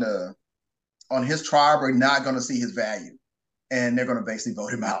players on his tribe are not going to see his value, and they're going to basically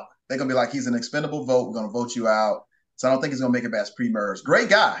vote him out. They're going to be like, he's an expendable vote. We're going to vote you out. So I don't think he's going to make it past pre-merge. Great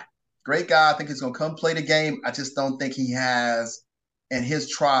guy. I think he's going to come play the game. I just don't think he has in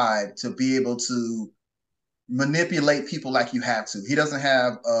his tribe to be able to manipulate people like you have to. He doesn't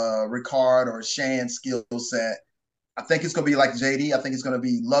have a Ricard or a Shan skill set. I think it's going to be like JD. I think it's going to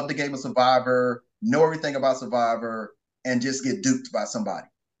be love the game of Survivor, know everything about Survivor, and just get duped by somebody.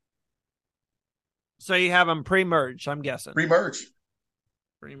 So you have him pre-merge, I'm guessing. Pre-merge.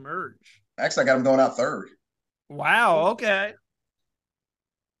 Actually, I got him going out 3rd. Wow, okay.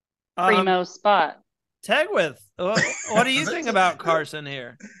 Primo spot. Tegwith, what do you think about Carson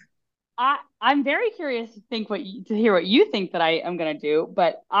here? I'm very curious to hear what you think that I am going to do,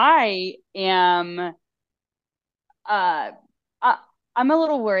 but I am I'm a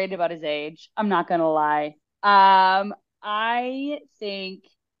little worried about his age. I'm not going to lie. I think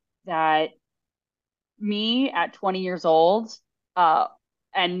that me at 20 years old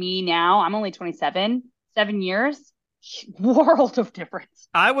and me now, I'm only 27, 7 years, world of difference.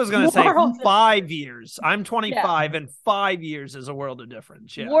 I was going to say 5 years. I'm 25 and 5 years is a world of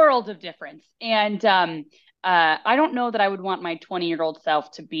difference. Yeah. World of difference. And I don't know that I would want my 20-year-old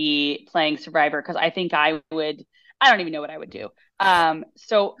self to be playing Survivor because I think I don't even know what I would do.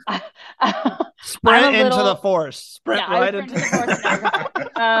 So sprint into the force. Sprint right into the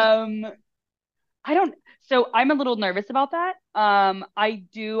force. So I'm a little nervous about that. I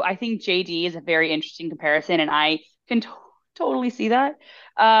think JD is a very interesting comparison, and I can totally see that.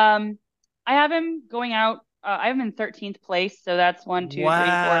 I have him going out. I have him in 13th place, so that's 1, 2, 3, 4,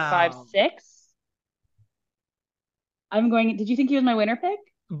 5, 6. I'm going. Did you think he was my winner pick?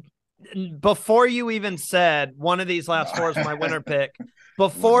 Before you even said one of these last 4 is my winner pick,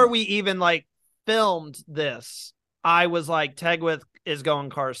 before we even filmed this, I was like, Tegwith is going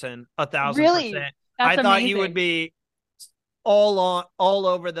Carson 1,000%. Really? I thought amazing. You would be all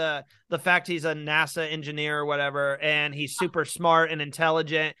over the fact he's a NASA engineer or whatever, and he's super smart and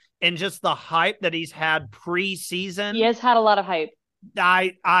intelligent, and just the hype that he's had pre-season. He has had a lot of hype.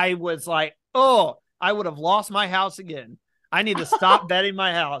 I was like, I would have lost my house again. I need to stop betting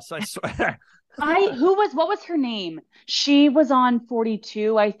my house. I swear. What was her name? She was on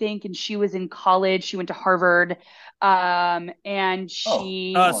 42, I think, and she was in college. She went to Harvard. And what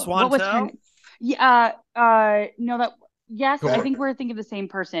was her Swantel? name? No, yes, I think we're thinking of the same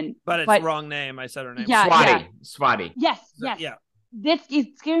person. But it's the wrong name. I said her name. Yeah, Swati. Yes. Yeah.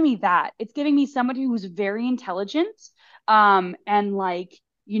 It's giving me that. It's giving me somebody who's very intelligent, and like,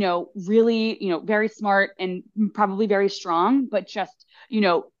 really, very smart and probably very strong, but just,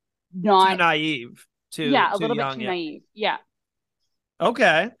 not too naive. A little bit too naive. Yeah.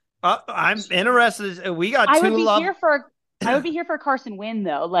 Okay. I'm interested. We got I two. I would be here for Carson Wynn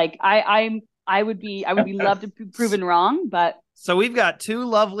though. Like I would be love to be proven wrong, but. So we've got two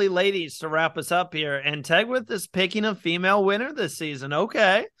lovely ladies to wrap us up here, and Tegwith is picking a female winner this season.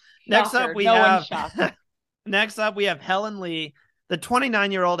 Okay. Next up we have Helen Lee. The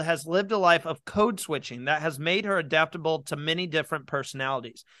 29-year-old has lived a life of code switching that has made her adaptable to many different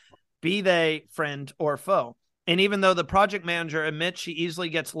personalities, be they friend or foe. And even though the project manager admits she easily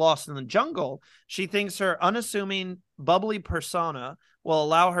gets lost in the jungle, she thinks her unassuming, bubbly persona will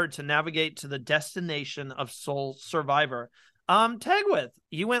allow her to navigate to the destination of Soul Survivor. Tegwith,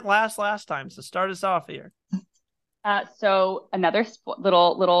 you went last time, so start us off here. So another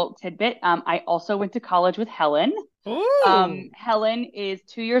little tidbit. I also went to college with Helen. Ooh. Helen is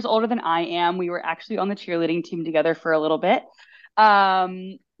 2 years older than I am. We were actually on the cheerleading team together for a little bit.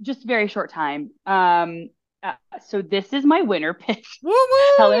 Just a very short time. So this is my winner pick.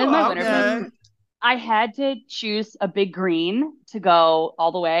 Helen is my winner pick. I had to choose a big green to go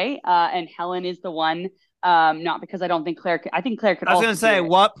all the way, and Helen is the one. Not because I don't think Claire could. I think Claire could. I was going to say,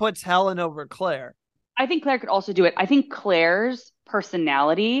 what puts Helen over Claire? I think Claire could also do it. I think Claire's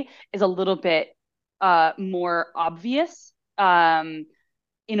personality is a little bit more obvious.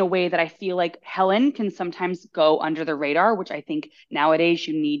 In a way that I feel like Helen can sometimes go under the radar, which I think nowadays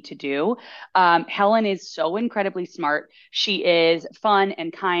you need to do. Helen is so incredibly smart. She is fun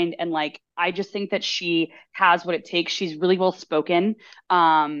and kind. And like, I just think that she has what it takes. She's really well spoken.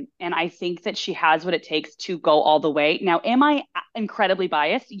 And I think that she has what it takes to go all the way. Now, am I incredibly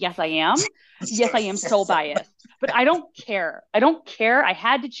biased? Yes, I am. Yes, I am so biased, but I don't care. I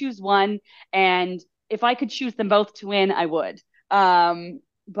had to choose one. And if I could choose them both to win, I would.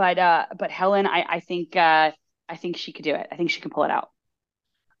 But Helen, I think she could do it. I think she can pull it out.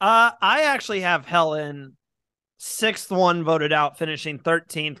 I actually have Helen 6th one voted out, finishing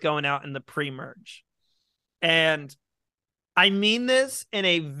 13th, going out in the pre-merge. And I mean this in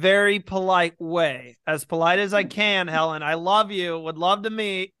a very polite way, as polite as I can, Helen. I love you. Would love to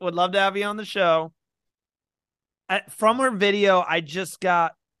meet. Would love to have you on the show. From her video, I just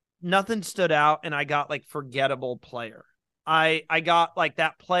got nothing stood out, and I got like forgettable player. I got like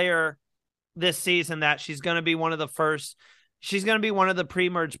that player this season that she's going to be one of the first. She's going to be one of the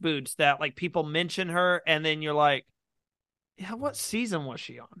pre-merge boots that like people mention her, and then you're like, yeah, what season was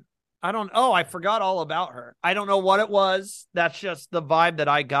she on? I forgot all about her. I don't know what it was. That's just the vibe that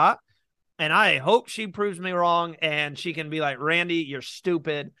I got. And I hope she proves me wrong and she can be like, Randy, you're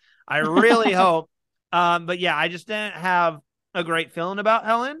stupid. I really hope. But yeah, I just didn't have a great feeling about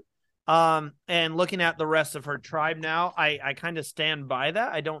Helen. And looking at the rest of her tribe now, I kind of stand by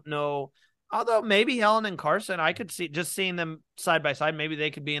that. I don't know. Although maybe Helen and Carson, I could see just seeing them side by side. Maybe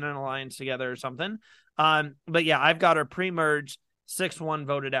they could be in an alliance together or something. But yeah, I've got her pre-merge 6-1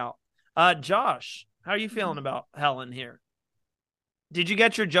 voted out. Josh, how are you feeling about Helen here? Did you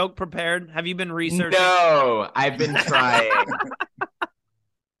get your joke prepared? Have you been researching? No, I've been trying.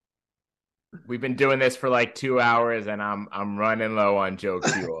 We've been doing this for like 2 hours, and I'm running low on joke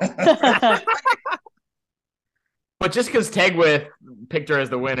fuel. But just because Tegwith picked her as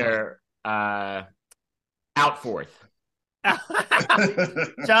the winner, out 4th.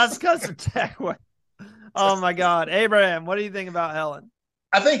 Just because of Tegwith. Oh my God, Abraham, what do you think about Helen?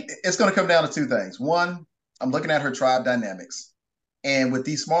 I think it's going to come down to two things. One, I'm looking at her tribe dynamics, and with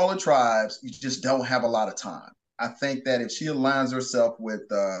these smaller tribes, you just don't have a lot of time. I think that if she aligns herself with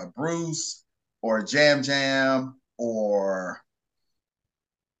Bruce or Jam Jam, or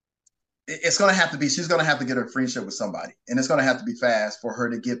it's going to have to be, she's going to have to get her friendship with somebody, and it's going to have to be fast for her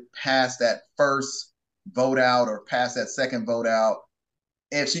to get past that first vote out or past that second vote out.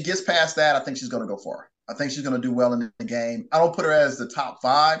 If she gets past that, I think she's going to go for it. I think she's going to do well in the game. I don't put her as the top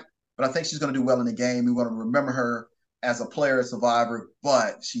 5, but I think she's going to do well in the game. We're going to remember her as a player, a survivor,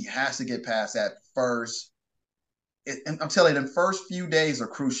 but she has to get past that first. And I'm telling you, the first few days are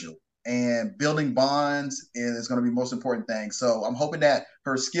crucial, and building bonds is going to be the most important thing. So I'm hoping that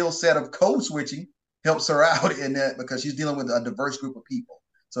her skill set of code switching helps her out in that, because she's dealing with a diverse group of people.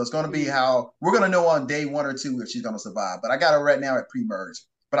 So it's going to be how we're going to know on day 1 or 2 if she's going to survive. But I got her right now at pre-merge.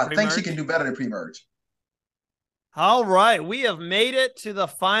 But I think she can do better than pre-merge. All right, we have made it to the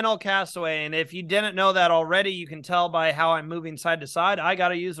final castaway, and if you didn't know that already, you can tell by how I'm moving side to side. I got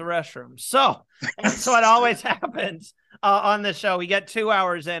to use the restroom. So that's what always happens on this show. We get 2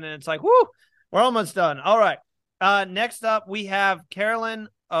 hours in, and it's like, whoo, we're almost done. All right, next up, we have Carolyn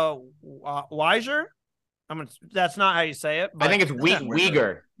Weiser. That's not how you say it. I think it's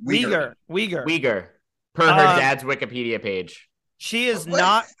Uyghur. Uyghur. Per her dad's Wikipedia page. She is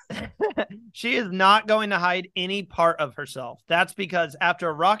not she is not going to hide any part of herself. That's because after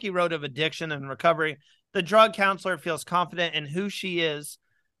a rocky road of addiction and recovery, the drug counselor feels confident in who she is.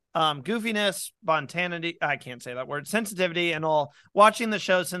 Goofiness, spontaneity, I can't say that word, sensitivity, and all. Watching the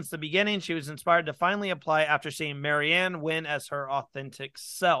show since the beginning, she was inspired to finally apply after seeing Marianne win as her authentic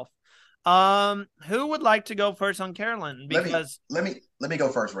self. Who would like to go first on Carolyn? Because let me go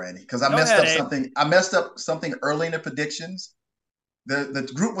first, Randy, because I messed up something early in the predictions.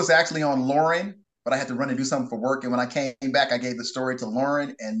 The group was actually on Lauren, but I had to run and do something for work. And when I came back, I gave the story to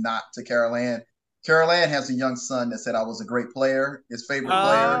Lauren and not to Carol Ann. Carol Ann has a young son that said I was a great player, his favorite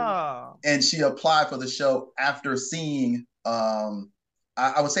player. And she applied for the show after seeing,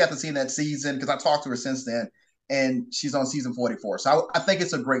 I would say after seeing that season, because I talked to her since then, and she's on season 44. So I think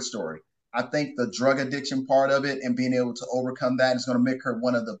it's a great story. I think the drug addiction part of it and being able to overcome that is going to make her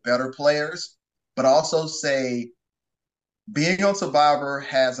one of the better players, but also say, being on Survivor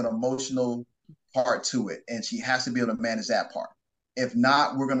has an emotional part to it, and she has to be able to manage that part. If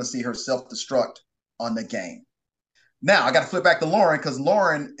not, we're going to see her self-destruct on the game. Now, I got to flip back to Lauren because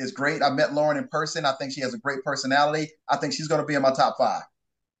Lauren is great. I met Lauren in person. I think she has a great personality. I think she's going to be in my top 5.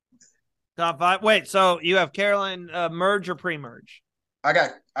 Top 5? Wait, so you have Carolyn merge or pre-merge? I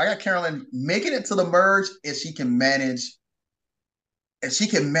got Carolyn making it to the merge if she can manage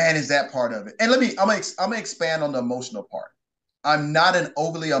that part of it. And I'm gonna expand on the emotional part. I'm not an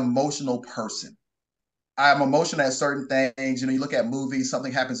overly emotional person. I'm emotional at certain things. You look at movies,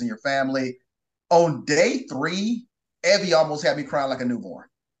 something happens in your family. On day 3, Evie almost had me crying like a newborn.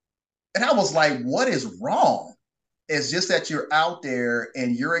 And I was like, what is wrong? It's just that you're out there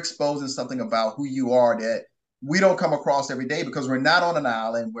and you're exposing something about who you are that we don't come across every day because we're not on an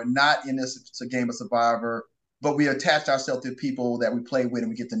island. We're not in this game of Survivor, but we attach ourselves to people that we play with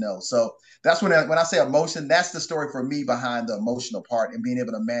and we get to know. So that's when I say emotion, that's the story for me behind the emotional part and being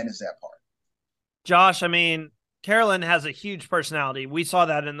able to manage that part. Josh, I mean, Carolyn has a huge personality. We saw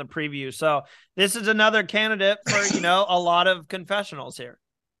that in the preview. So this is another candidate for, a lot of confessionals here.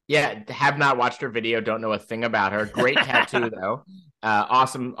 Yeah, have not watched her video. Don't know a thing about her. Great tattoo, though.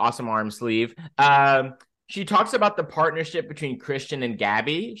 Awesome arm sleeve. She talks about the partnership between Christian and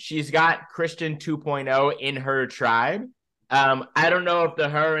Gabby. She's got Christian 2.0 in her tribe. I don't know if the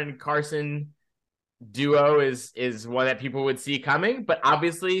her and Carson duo is one that people would see coming, but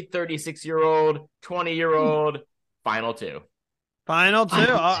obviously 36-year-old, 20-year-old, final 2. Final 2.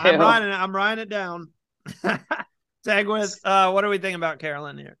 I'm writing it down. Tegwith, what do we think about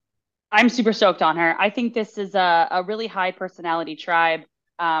Carolyn here? I'm super stoked on her. I think this is a really high personality tribe.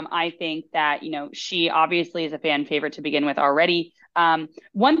 I think that, she obviously is a fan favorite to begin with already.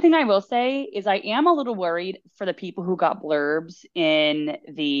 One thing I will say is I am a little worried for the people who got blurbs in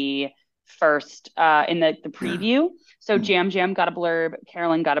the first, in the preview. So Jam Jam got a blurb,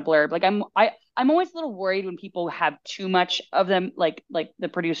 Carolyn got a blurb. Like I'm always a little worried when people have too much of them, like the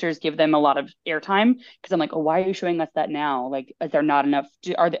producers give them a lot of airtime, because I'm like, oh, why are you showing us that now? Like, is there not enough?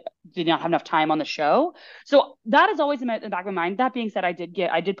 Do they not have enough time on the show? So that is always in the back of my mind. That being said, I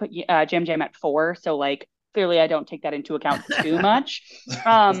did put Jam Jam at 4, so like clearly I don't take that into account too much.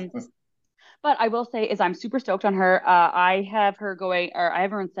 But I will say is I'm super stoked on her. I have her in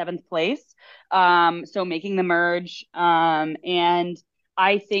 7th place. So making the merge. And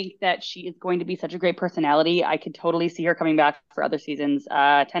I think that she is going to be such a great personality. I could totally see her coming back for other seasons. 10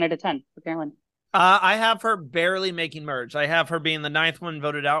 out of 10 for Carolyn. I have her barely making merge. I have her being the 9th one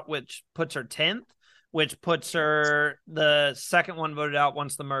voted out, which puts her 10th, which puts her the 2nd one voted out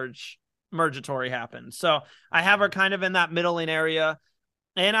once the mergatory happens. So I have her kind of in that middling area.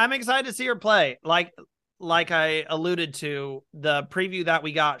 And I'm excited to see her play. Like I alluded to, the preview that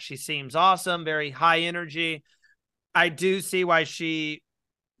we got, she seems awesome, very high energy. I do see why she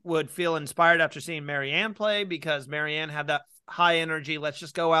would feel inspired after seeing Marianne play, because Marianne had that high energy. Let's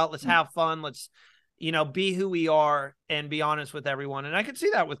just go out. Let's have fun. Let's, be who we are and be honest with everyone. And I could see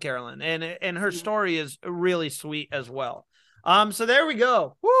that with Carolyn. And her story is really sweet as well. So there we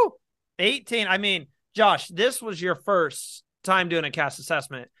go. Woo! 18. I mean, Josh, this was your first time doing a cast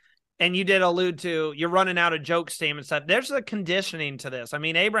assessment. and you did allude to you're running out of joke steam and stuff. There's a conditioning to this. I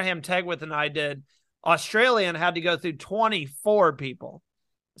mean, Abraham Tegwith and I did Australian had to go through 24 people.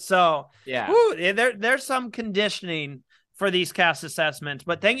 So there's some conditioning for these cast assessments,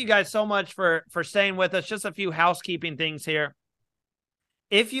 but thank you guys so much for staying with us. Just a few housekeeping things here.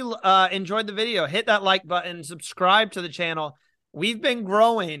 If you enjoyed the video, hit that like button, subscribe to the channel. We've been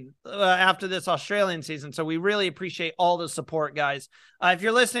growing after this Australian season, so we really appreciate all the support, guys. If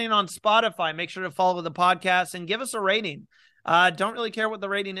you're listening on Spotify, make sure to follow the podcast and give us a rating. Don't really care what the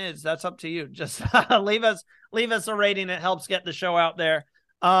rating is. That's up to you. Just leave us a rating. It helps get the show out there.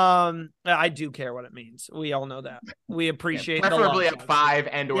 I do care what it means. We all know that. We appreciate preferably a 5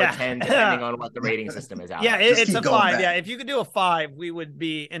 and or 10, depending on what the rating system is out. Yeah, it's a 5. Yeah, if you could do a 5, we would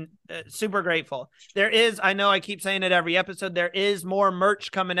be super grateful. There is, I know I keep saying it every episode, there is more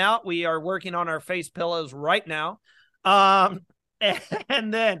merch coming out. We are working on our face pillows right now. And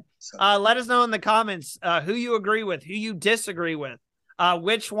then let us know in the comments who you agree with, who you disagree with,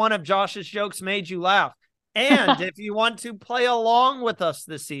 which one of Josh's jokes made you laugh. And if you want to play along with us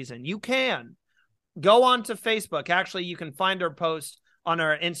this season, you can go on to Facebook. Actually, you can find our post on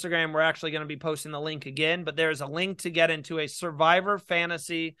our Instagram. We're actually going to be posting the link again, but there's a link to get into a Survivor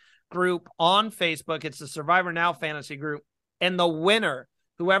Fantasy group on Facebook. It's the Survivor Now Fantasy group. And the winner,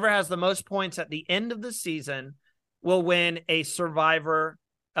 whoever has the most points at the end of the season, will win a Survivor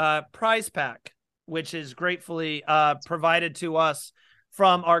prize pack, which is gratefully provided to us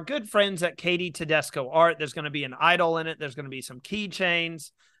from our good friends at Katie Tedesco Art. There's going to be an idol in it. There's going to be some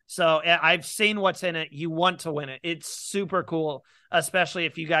keychains. So I've seen what's in it. You want to win it. It's super cool, especially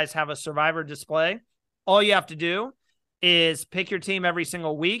if you guys have a Survivor display. All you have to do is pick your team every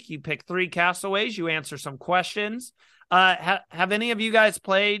single week. You pick 3 castaways. You answer some questions. Have any of you guys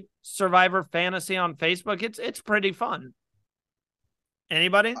played Survivor Fantasy on Facebook? It's pretty fun.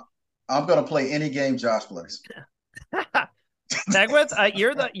 Anybody? I'm going to play any game Josh plays. Tegwith,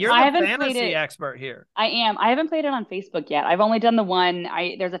 you're the fantasy expert here. I am. I haven't played it on Facebook yet. I've only done the one.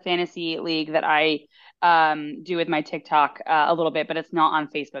 There's a fantasy league that I do with my TikTok a little bit, but it's not on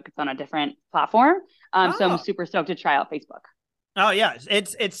Facebook. It's on a different platform. So I'm super stoked to try out Facebook. Oh yeah,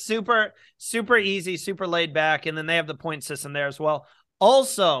 it's super easy, super laid back, and then they have the point system there as well.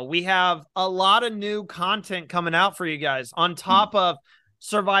 Also, we have a lot of new content coming out for you guys on top of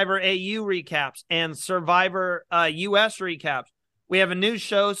Survivor AU recaps and Survivor US recaps. We have a new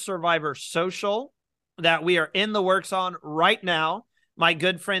show, Survivor Social, that we are in the works on right now. My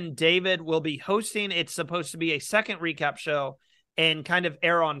good friend David will be hosting. It's supposed to be a second recap show and kind of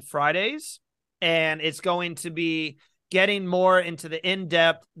air on Fridays. And it's going to be getting more into the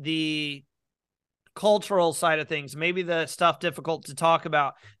in-depth, the cultural side of things, maybe the stuff difficult to talk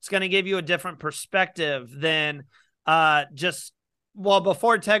about. It's going to give you a different perspective than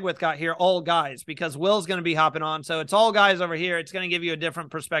before Tegwith got here, all guys, because Will's going to be hopping on. So it's all guys over here. It's going to give you a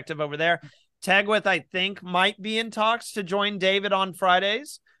different perspective over there. Tegwith, I think, might be in talks to join David on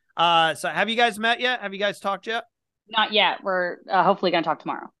Fridays. So have you guys met yet? Have you guys talked yet? Not yet. We're hopefully going to talk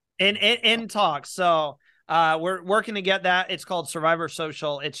tomorrow. In talks. So we're working to get that. It's called Survivor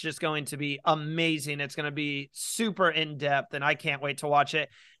Social. It's just going to be amazing. It's going to be super in-depth, and I can't wait to watch it.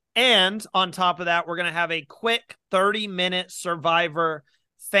 And on top of that, we're going to have a quick 30-minute Survivor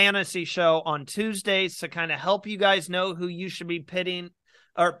fantasy show on Tuesdays to kind of help you guys know who you should be putting.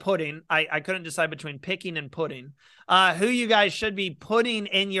 I couldn't decide between picking and putting. Who you guys should be putting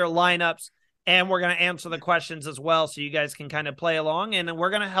in your lineups. And we're going to answer the questions as well so you guys can kind of play along. And we're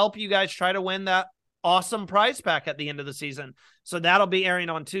going to help you guys try to win that awesome prize pack at the end of the season. So that'll be airing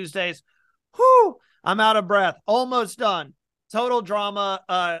on Tuesdays. Whew, I'm out of breath. Almost done. Total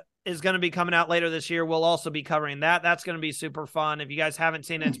Drama is going to be coming out later this year. We'll also be covering that. That's going to be super fun. If you guys haven't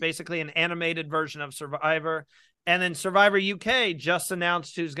seen it, it's basically an animated version of Survivor. And then Survivor UK just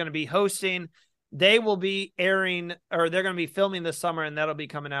announced who's going to be hosting. They will be airing, or they're going to be filming this summer, and that'll be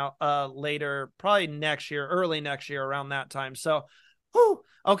coming out later, probably next year, early next year around that time. So,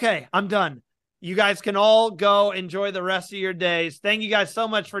 okay, I'm done. You guys can all go enjoy the rest of your days. Thank you guys so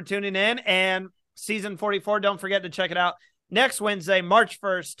much for tuning in. And season 44, don't forget to check it out. Next Wednesday, March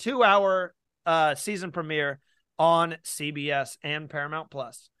 1st, 2-hour season premiere on CBS and Paramount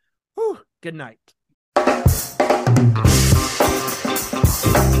Plus. Good night.